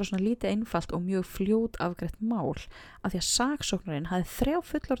átt að vera bara svona lítið einfalt og mjög fljót afgreitt mál af því að saksóknarinn hafði 3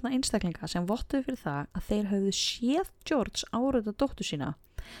 fullorðna einstaklinga sem vottuðu fyrir það að þeir höfðu séð George árita dóttur sína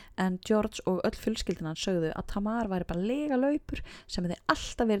en George og öll fjölskyldinan sögðu að Tamar væri bara lega laupur sem hefði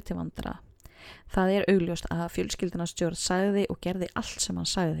alltaf verið til vandræða. Það er augljóst að fjölskyldunars George sagði og gerði allt sem hann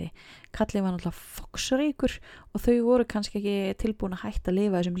sagði. Kallið var náttúrulega foxríkur og þau voru kannski ekki tilbúin að hætta að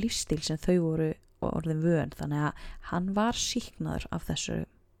lifa þessum lífstíl sem þau voru orðin vön þannig að hann var sýknaður af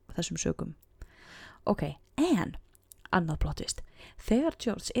þessum sökum. En annað plotvist. Þegar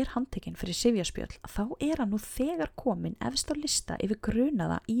George er handtekinn fyrir sifjaspjöll þá er hann nú þegar kominn efst á lista yfir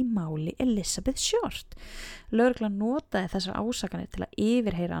grunaða í máli Elizabeth Short. Lögreglan notaði þessar ásakanir til að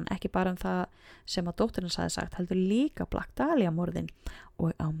yfirheyra hann ekki bara það sem að dóttirinn sagði sagt heldur líka Black Dahlia morðin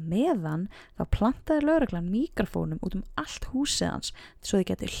og á meðan þá plantaði lögreglan mikrofónum út allt húsið hans svo þau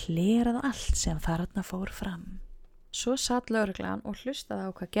getur hlerað allt sem þarna fór fram. Svo satt lögreglan og hlustaði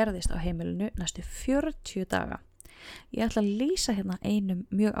á hvað gerðist á heimilinu næstu 40 daga. Ég ætla að lýsa hérna einum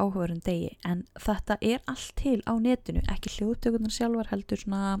mjög áhugaverðum degi en þetta er allt til á netinu, ekki hljóðtökurnar sjálfar heldur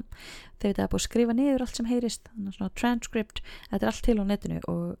svona þegar þetta er búið að skrifa niður allt sem heyrist, þannig svona transcript, þetta er allt til á netinu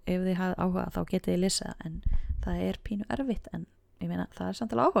og ef þið hafið áhuga þá getið þið lesa en það er pínu erfitt en ég meina það er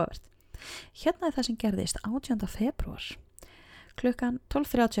samt alveg áhugavert. Hérna er það sem gerðist 18. febrúar. Klukkan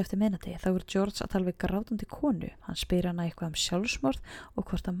 12:30 eftir miðnætti þá er George að tala við grátandi konu, hann spyr hana eitthvað sjálfsmorð og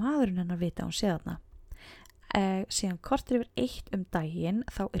hvort að maðurinn hennar vita hún sé þarna. Síðan kortir yfir 1 daginn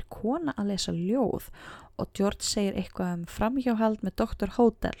þá er kona að lesa ljóð og George segir eitthvað framhjáhald með Dr.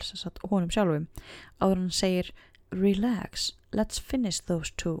 Hodel sem satt honum sjálfum áður hann segir relax, let's finish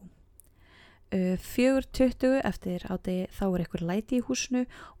those two. 4:20 eftir hádegi þá er eitthvað læti í húsinu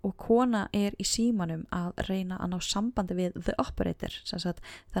og kona er í símanum að reyna að ná sambandi við the operator sem satt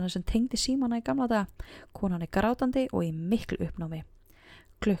þannig sem tengdi símana í gamla daga. Konan er grátandi og í miklu uppnámi.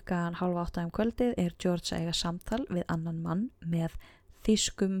 Klukkan 7:30 kvöldið er George að eiga samtal við annan mann með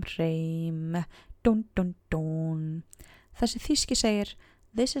þýskum hreim. Dun dun dun. Þessi þýski segir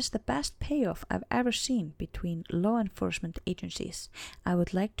This is the best payoff I've ever seen between law enforcement agencies. I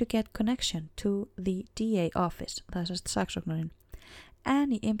would like to get connection to the DA office. Það er saksóknarinn.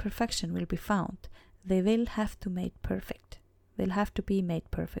 Any imperfection will be found. They will have to be made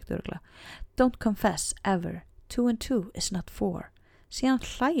perfect. Örgulega. Don't confess ever. 2 and 2 is not 4. Síðan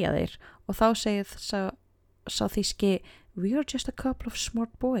hlæja þeir og þá segir sá þýski We are just a couple of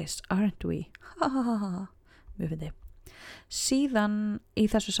smart boys, aren't we? Ha ha ha ha. Mjög fyndi. Síðan í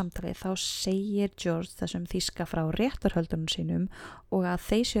þessu samtali þá segir George þessum þýska frá réttarhöldunum sínum og að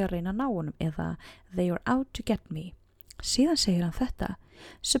þeir séu að reyna að ná honum eða They are out to get me. Síðan segir hann þetta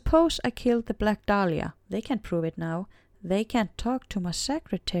Suppose I killed the Black Dahlia. They can't prove it now. They can't talk to my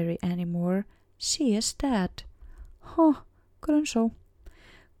secretary anymore. She is dead. Grunn svo.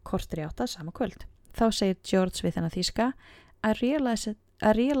 Kortir í 8 sama kvöld. Þá segir George við þennan þýska I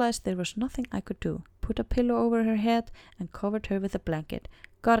realized there was nothing I could do. Put a pillow over her head and covered her with a blanket.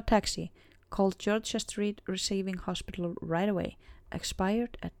 Got a taxi. Called Georgia Street Receiving Hospital right away.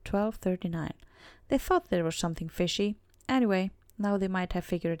 Expired at 12:39. They thought there was something fishy. Anyway, now they might have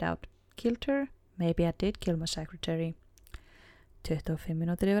figured it out. Killed her? Maybe I did kill my secretary. 25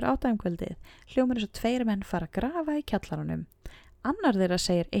 minútur yfir 8 kvöldið. Hljómar eins og 2 menn fara að grafa í kjallaranum. Annar þeirra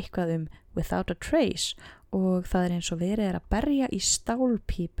segir eitthvað without a trace og það eins og verið að berja í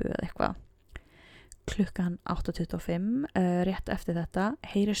stálpípu eða eitthvað. Klukkan 8:25, rétt eftir þetta,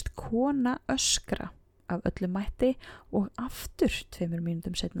 heyrist kona öskra af öllu mætti og aftur 2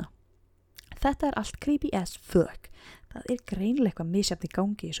 mínútum seinna. Þetta allt creepy as fuck. Það greinilega eitthvað misjafn í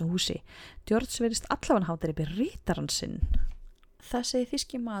gangi í þessu húsi. George verðist allavega hátir yfir rítarann sinn. Þessi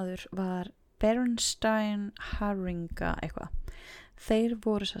þýski maður var Bernstein Haringa eitthvað. Þeir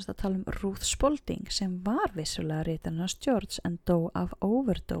voru sérst að tala Ruth Spalding sem var vissulega rítarinn hans George en dó af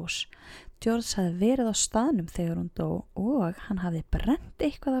overdose. George hafði verið á staðnum þegar hún dó og hann hafði brennt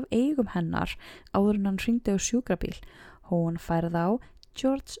eitthvað af eigum hennar áður en hann hringdi á sjúkrabíl. Hún færði á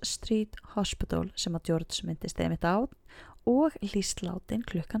George Street Hospital sem að George myndist einmitt á og lýst látin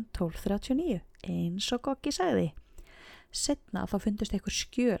klukkan 12:39 eins og Goggi sagði. Seinna þá fundust einhver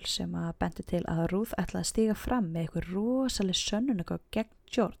skjöl sem að bentu til að Ruth ætlaði að stíga fram með einhver rosaleg sönnunargögn gegn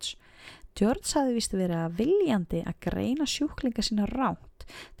George. George hafði víst verið viljandi að greina sjúklinga sína rangt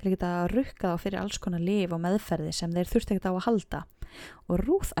til að geta rukkað á fyrir alls konar lyf og meðferði sem þeir þurfti ekkert á að halda og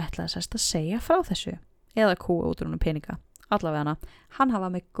Ruth ætlaði sérst að segja frá þessu eða kúa út úr honum peninga. Allavega hana, hann hafa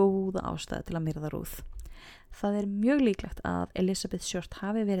með góða ástæðu til að myrða Ruth. Það mjög líklegt að Elizabeth Short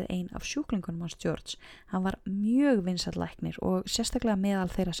hafi verið ein af sjúklingunum hans George. Hann var mjög vinsæll læknir og sérstaklega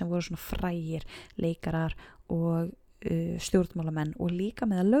meðal þeirra sem voru svona frægir, leikarar og stjórnmálamenn og líka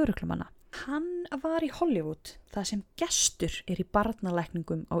meðal lögreglumanna. Hann var í Hollywood, það sem gestur í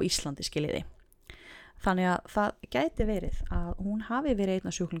barnalækningum á Íslandi skiljiði. Þannig að það gæti verið að hún hafi verið einn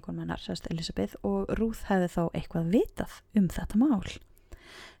af sjúklingunum hennar, sérst Elizabeth, og Ruth hefði þá eitthvað vitað þetta mál.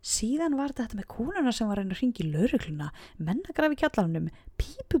 Síðan var þetta með konuna sem var að hringi í lögregluna, mennagraf í kjallaranum,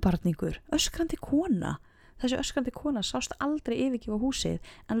 pípubarningur, öskrandi kona. Þessi öskrandi kona sást aldrei yfirgefa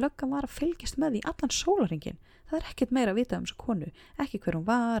húsið en löggan var að fylgjast með því allan sólarhringinn. Það ekkert meira að vita þessa konu, ekki hver hún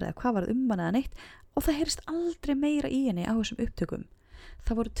var eða hvað var hana eða neitt og það heyrist aldrei meira í henni á þessum upptökum.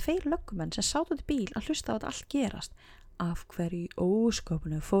 Það voru 2 löggumenn sem sátu út í bíl að hlusta á þetta allt gerast. Af hverju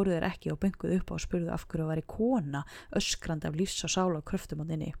ósköpunum fóru þeir ekki og benguðu upp á og spurðu af hverju væri kona öskrandi af lífs og sála og kröftum á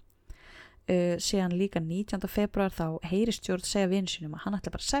þinni. Síðan líka 19. februar þá heyrist George segja vin sínum að hann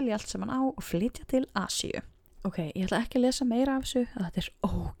ætla bara að selja allt sem hann á og flytja til Asíu. Ok, ég ætla ekki að lesa meira af þessu, þetta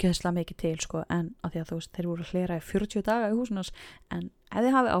ógeðslega mikið til sko, en að því að þú veist, þeir voru að hlera í 40 daga í húsunars, en ef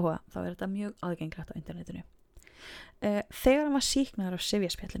þið hafið áhuga þá þetta mjög aðgengilegt á internetinu. Þegar hann var sýknaður af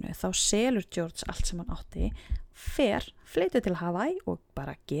sifjaspjallinu þá selur George allt sem hann átti, flytur til Hawaii og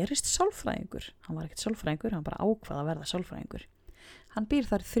bara gerist sálfræðingur. Hann var ekkert sálfræðingur, hann bara ákvað að verða sálfræðingur. Hann býr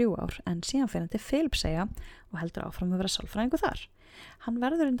þar 3 ár en síðan fer hann til Filippseyja og heldur áfram að vera sálfræðingur þar. Hann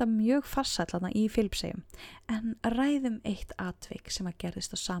verður enda mjög farsæll þarna í Filippseyjum en ræðum eitt atvik sem að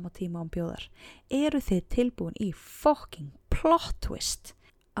gerðist á sama tíma bjóðar. Eru þið tilbúin í fucking plot twist?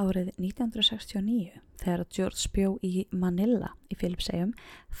 Árið 1969 þegar George bjó í Manila í Filippseyjum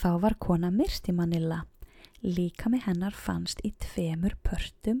þá var kona myrt í Manila. Líkami hennar fannst í 2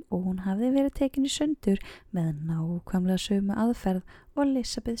 pörtum og hún hafði verið tekin í sundur með nákvæmlega sömu aðferð og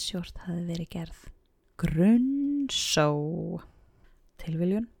Elizabeth Short hafði verið gerð. Grunnsó.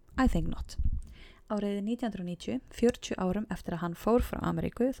 Tilviljun? I think not. Árið 1990, 40 árum eftir að hann fór frá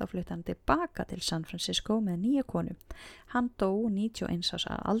Ameríku, þá flutti hann tilbaka til San Francisco með 9 konu. Hann dó 91 árs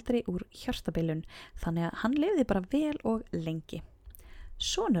að aldri úr hjartabilun, þannig að hann lifði bara vel og lengi.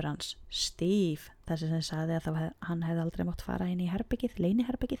 Sonur hans, Steve, þessi sem sagði að hann hefði aldrei mátt fara inn í herbergið,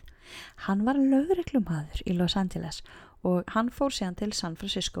 leyniherbergið, hann var lögreglumaður í Los Angeles og hann fór síðan til San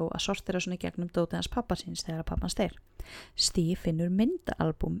Francisco að sortera svona í gegnum dótið hans pappa síns þegar pappan deyr. Steve finnur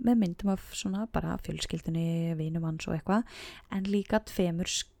myndaalbum með myndum af svona bara fjölskyldunni, vinum hans og eitthvað, en líka 2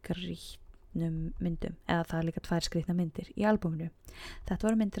 skrýtnum myndum, eða það líka 2 skrýtna myndir í albuminu. Þetta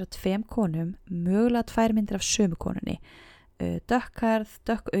voru myndir af 2 konum, mögulega 2 myndir af sömu konunni. Dökkhærð,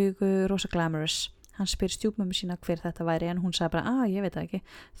 dökk augu, rosa glamorous. Hann spyr stjúpmömmu sína hver þetta væri en hún sagði bara, ég veit það ekki,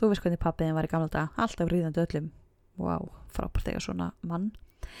 þú veist hvernig pappiðin var í gamla daga, alltaf ríðandi öllum. Wow, frábært eiga svona mann.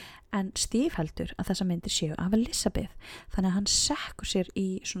 En Steve heldur að þessa myndir séu af Elizabeth, þannig að hann sekkur sér í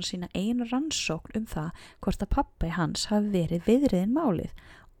svona sína einu rannsókn það hvort að pappi hans hafi verið viðriðin málið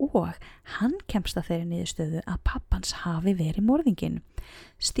og hann kemst að þeirri niðurstöðu að pappans hafi verið morðinginn.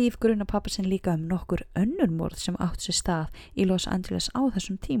 Steve grunar pappa sinn líka nokkur önnur morð sem átt sér stað í Los Angeles á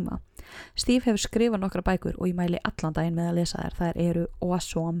þessum tíma. Steve hefur skrifað nokkra bækur og ég mæli allan daginn með að lesa þær eru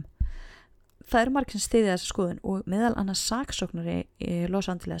awesome. Það eru margir sem styðja þessa skoðun og meðal annars saksóknari í Los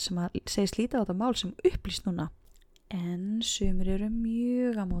Angeles sem að segist lítið á þetta mál sem upplýst núna. En sumir eru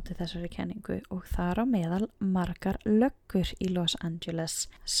mjög á móti þessari kenningu og þar á meðal margar löggur í Los Angeles.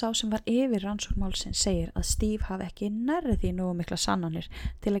 Sá sem var yfir rannsókn málsins segir að Steve hafi ekki nærri því nógu mikla sannanir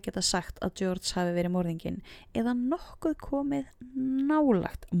til að geta sagt að George hafi verið morðinginn eða nokkuð komið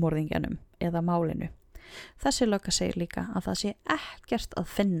nálagt morðingjanum eða málinu. Þessi lögga segir líka að það sé ekkert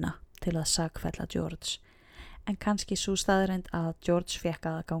að finna til að sakfella George. En kannski svo staðreind að George fekk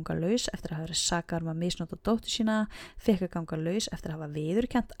að ganga laus eftir að hafa verið sakaður að misnota dóttur sína, fekk að ganga laus eftir að hafa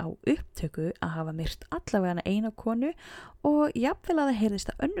viðurkennt á upptöku að hafa myrt allavega eina konu og jafnvel að það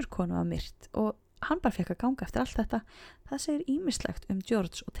heyrðist að önnur konu var myrt og hann bara fekk að ganga eftir allt þetta. Það segir ýmislegt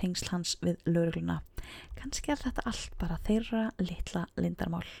George og tengsl hans við lögregluna. Kannski þetta allt bara þeirra litla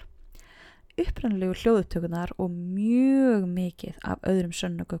lindarmál. Upprunalegu hljóðupptökunar og mjög mikið af öðrum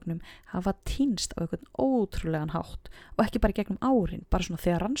sönnugögnum hafa týnst á einhvern ótrúlegan hátt og ekki bara gegnum árin, bara svona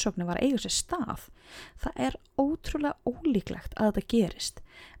þegar rannsóknin var að eiga sér stað. Það ótrúlega ólíklegt að þetta gerist.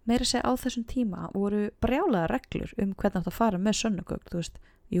 Meira segja á þessum tíma voru brjálaðar reglur hvernig átt að fara með sönnugögn, þú veist,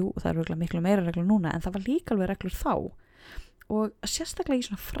 jú, það eru miklu meira reglur núna en það var líka alveg reglur þá. Og sérstaklega í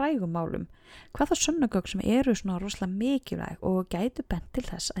svona frægum málum, hvað það sönnugögn sem eru svona rosalega mikilvæg og gætu bent til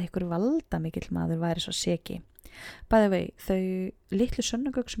þess að einhver valdamikill maður væri svo seki. Bæði vei, þau litlu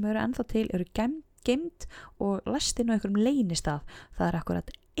sönnugögn sem eru ennþá til eru geymd og læst inn á einhverjum leynistað. Það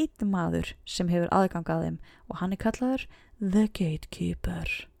akkurat einn maður sem hefur aðgang að þeim og hann kallaður The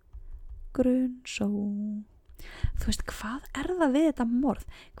Gatekeeper. Grunnsó. Þú veist, hvað það við þetta morð?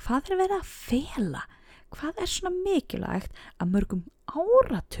 Hvað verið að fela? Hvað svona mikilvægt að mörgum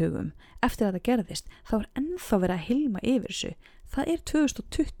áratugum eftir að það gerðist þá ennþá verið að hilma yfir þessu? Það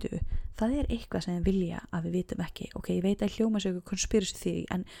 2020, það eitthvað sem þið vilja að við vitum ekki. Ok, ég veit að hljóma sig conspiracy theory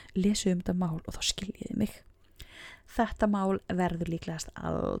en lesu þetta mál og þá skiljiði mig. Þetta mál verður líklegast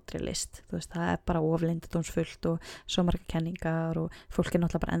aldrei list. Þú veist, það bara ofleyndardómsfullt og svo margar kenningar og fólk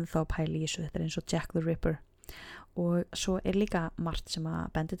náttúrulega bara ennþá að pæla í þessu. Þetta eins og Jack the Ripper. Og svo líka margt sem að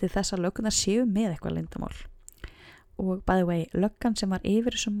bendi til þess að löggunar séu með eitthvað leyndarmál. Og by the way, löggan sem var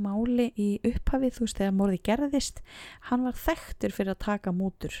yfir þessum máli í upphafið, þú veist, þegar morði gerðist, hann var þekktur fyrir að taka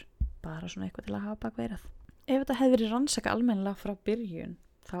mútur. Bara svona eitthvað til að hafa bakveirað. Ef þetta hefði verið rannsaka almennilega frá byrjun,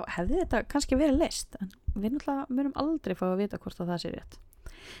 þá hefði þetta kannski verið leyst, en við náttúrulega munum aldrei fá að vita hvort það sé rétt.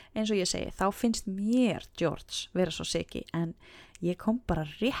 Eins og ég segi, þá finnst mér George vera svo seki, en ég kom bara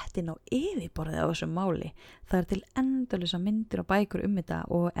rétt inn á yfirborðið á þessum máli. Það til endalisa myndir og bækur þetta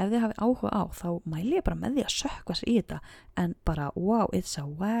og ef þið hafi áhuga á, þá mæli ég bara með því að sökkva sér í þetta, en bara, wow, it's a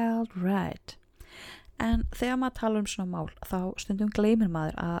wild ride. En þegar maður talar svona mál, þá stundum gleymir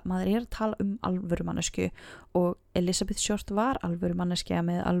maður að maður að tala alvöru mannesku og Elizabeth Short var alvöru manneskja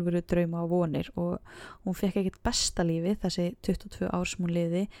með alvöru drauma og vonir og hún fekk ekkert besta lífi þessi 22 ár sem hún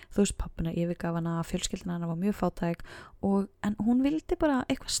liði. Þú veist, pappina yfirgaf hana, fjölskyldina hana var mjög fátæk en hún vildi bara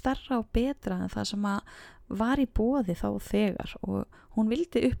eitthvað stærra og betra en það sem að var í boði þá þegar og hún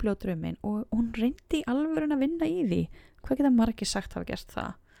vildi upplifa drauminn og hún reyndi í alvörun að vinna í því. Hvað geta margir sagt hafa gert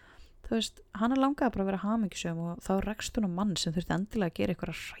það? Þú veist, hana langaði bara að vera hamingjusöm og þá rekst hún á mann sem þurfti endilega að gera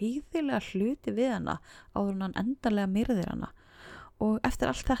eitthvað hræðilega hluti við hana áður en hann endanlega myrðir hana. Og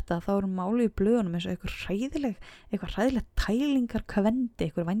eftir allt þetta þá hún málið í blöðunum eins og eitthvað hræðilega tælingar kvendi,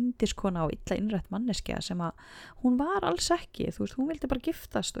 eitthvað vændiskona og illa innrætt manneskja sem að hún var alls ekki. Þú veist, hún vildi bara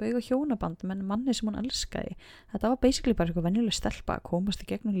giftast og eiga hjónaband með manni sem hún elskaði. Þetta var basically bara eitthvað venjuleg stelpa að komast í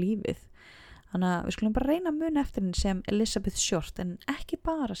gegnum lífið. Þannig að við skulum bara reyna að muna eftir henni sem Elizabeth Short en ekki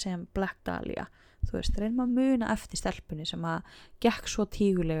bara sem Black Dahlia. Þú veist, reynum að muna eftir stelpunni sem að gekk svo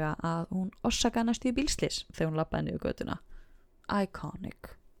tígulega að hún orsakaði næstu í bílslys þegar hún labbaði niður götuna.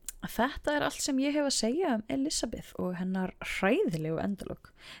 Iconic. Þetta allt sem ég hef að segja Elizabeth og hennar hræðilegu endalok.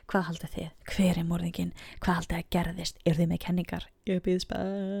 Hvað haldið þið? Hver morðinginn? Hvað haldið að gerðist? Eru þið með kenningar? Ég býð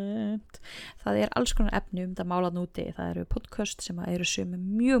spennt. Það alls konar efni þetta málað núti. Það eru podcast sem eru sumum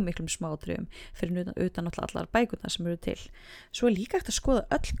mjög miklum smáatriðum fyrir utan allar bækurnar sem eru til. Svo líka hægt að skoða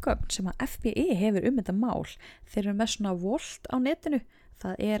öll gögn sem að FBI hefur þetta mál. Þeir eru með svona Vault á netinu.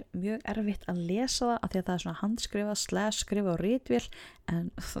 Það mjög erfitt að lesa það af því að það svona handskrifað, skrifað á ritvél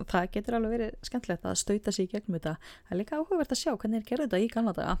en það getur alveg verið skemmtilegt að stauta sig í gegnum þetta. Það líka áhugavert að sjá hvernig gerðu þetta í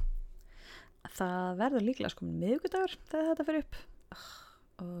gamla daga. Það verður líklega komin miðvikudagur þegar þetta fer upp.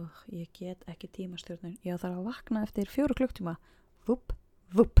 Ég get ekki tímastjórnun. Ég þarf að vakna eftir 4 klukktíma. Vúpp,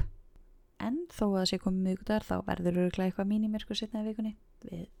 vúpp. En þó að það sé komin miðvikudagur þá verður örugglega eitthvað mínimyrkur seinna í vikunni.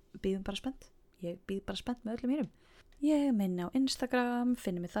 Við bíðum bara spennt. Ég bíð bara spennt með öllum mínum. Ég minni á Instagram,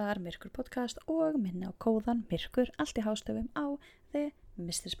 finnum mig þar Myrkur podcast og minni á kóðan Myrkur allt í hástöfum á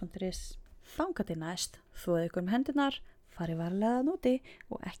themysteries.is. Þangað til næst, þvoið ykkur hendurnar, farið varlega núti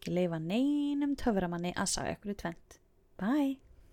og ekki leyfa neinum töframanni að saga ykkur í tvennt. Bye!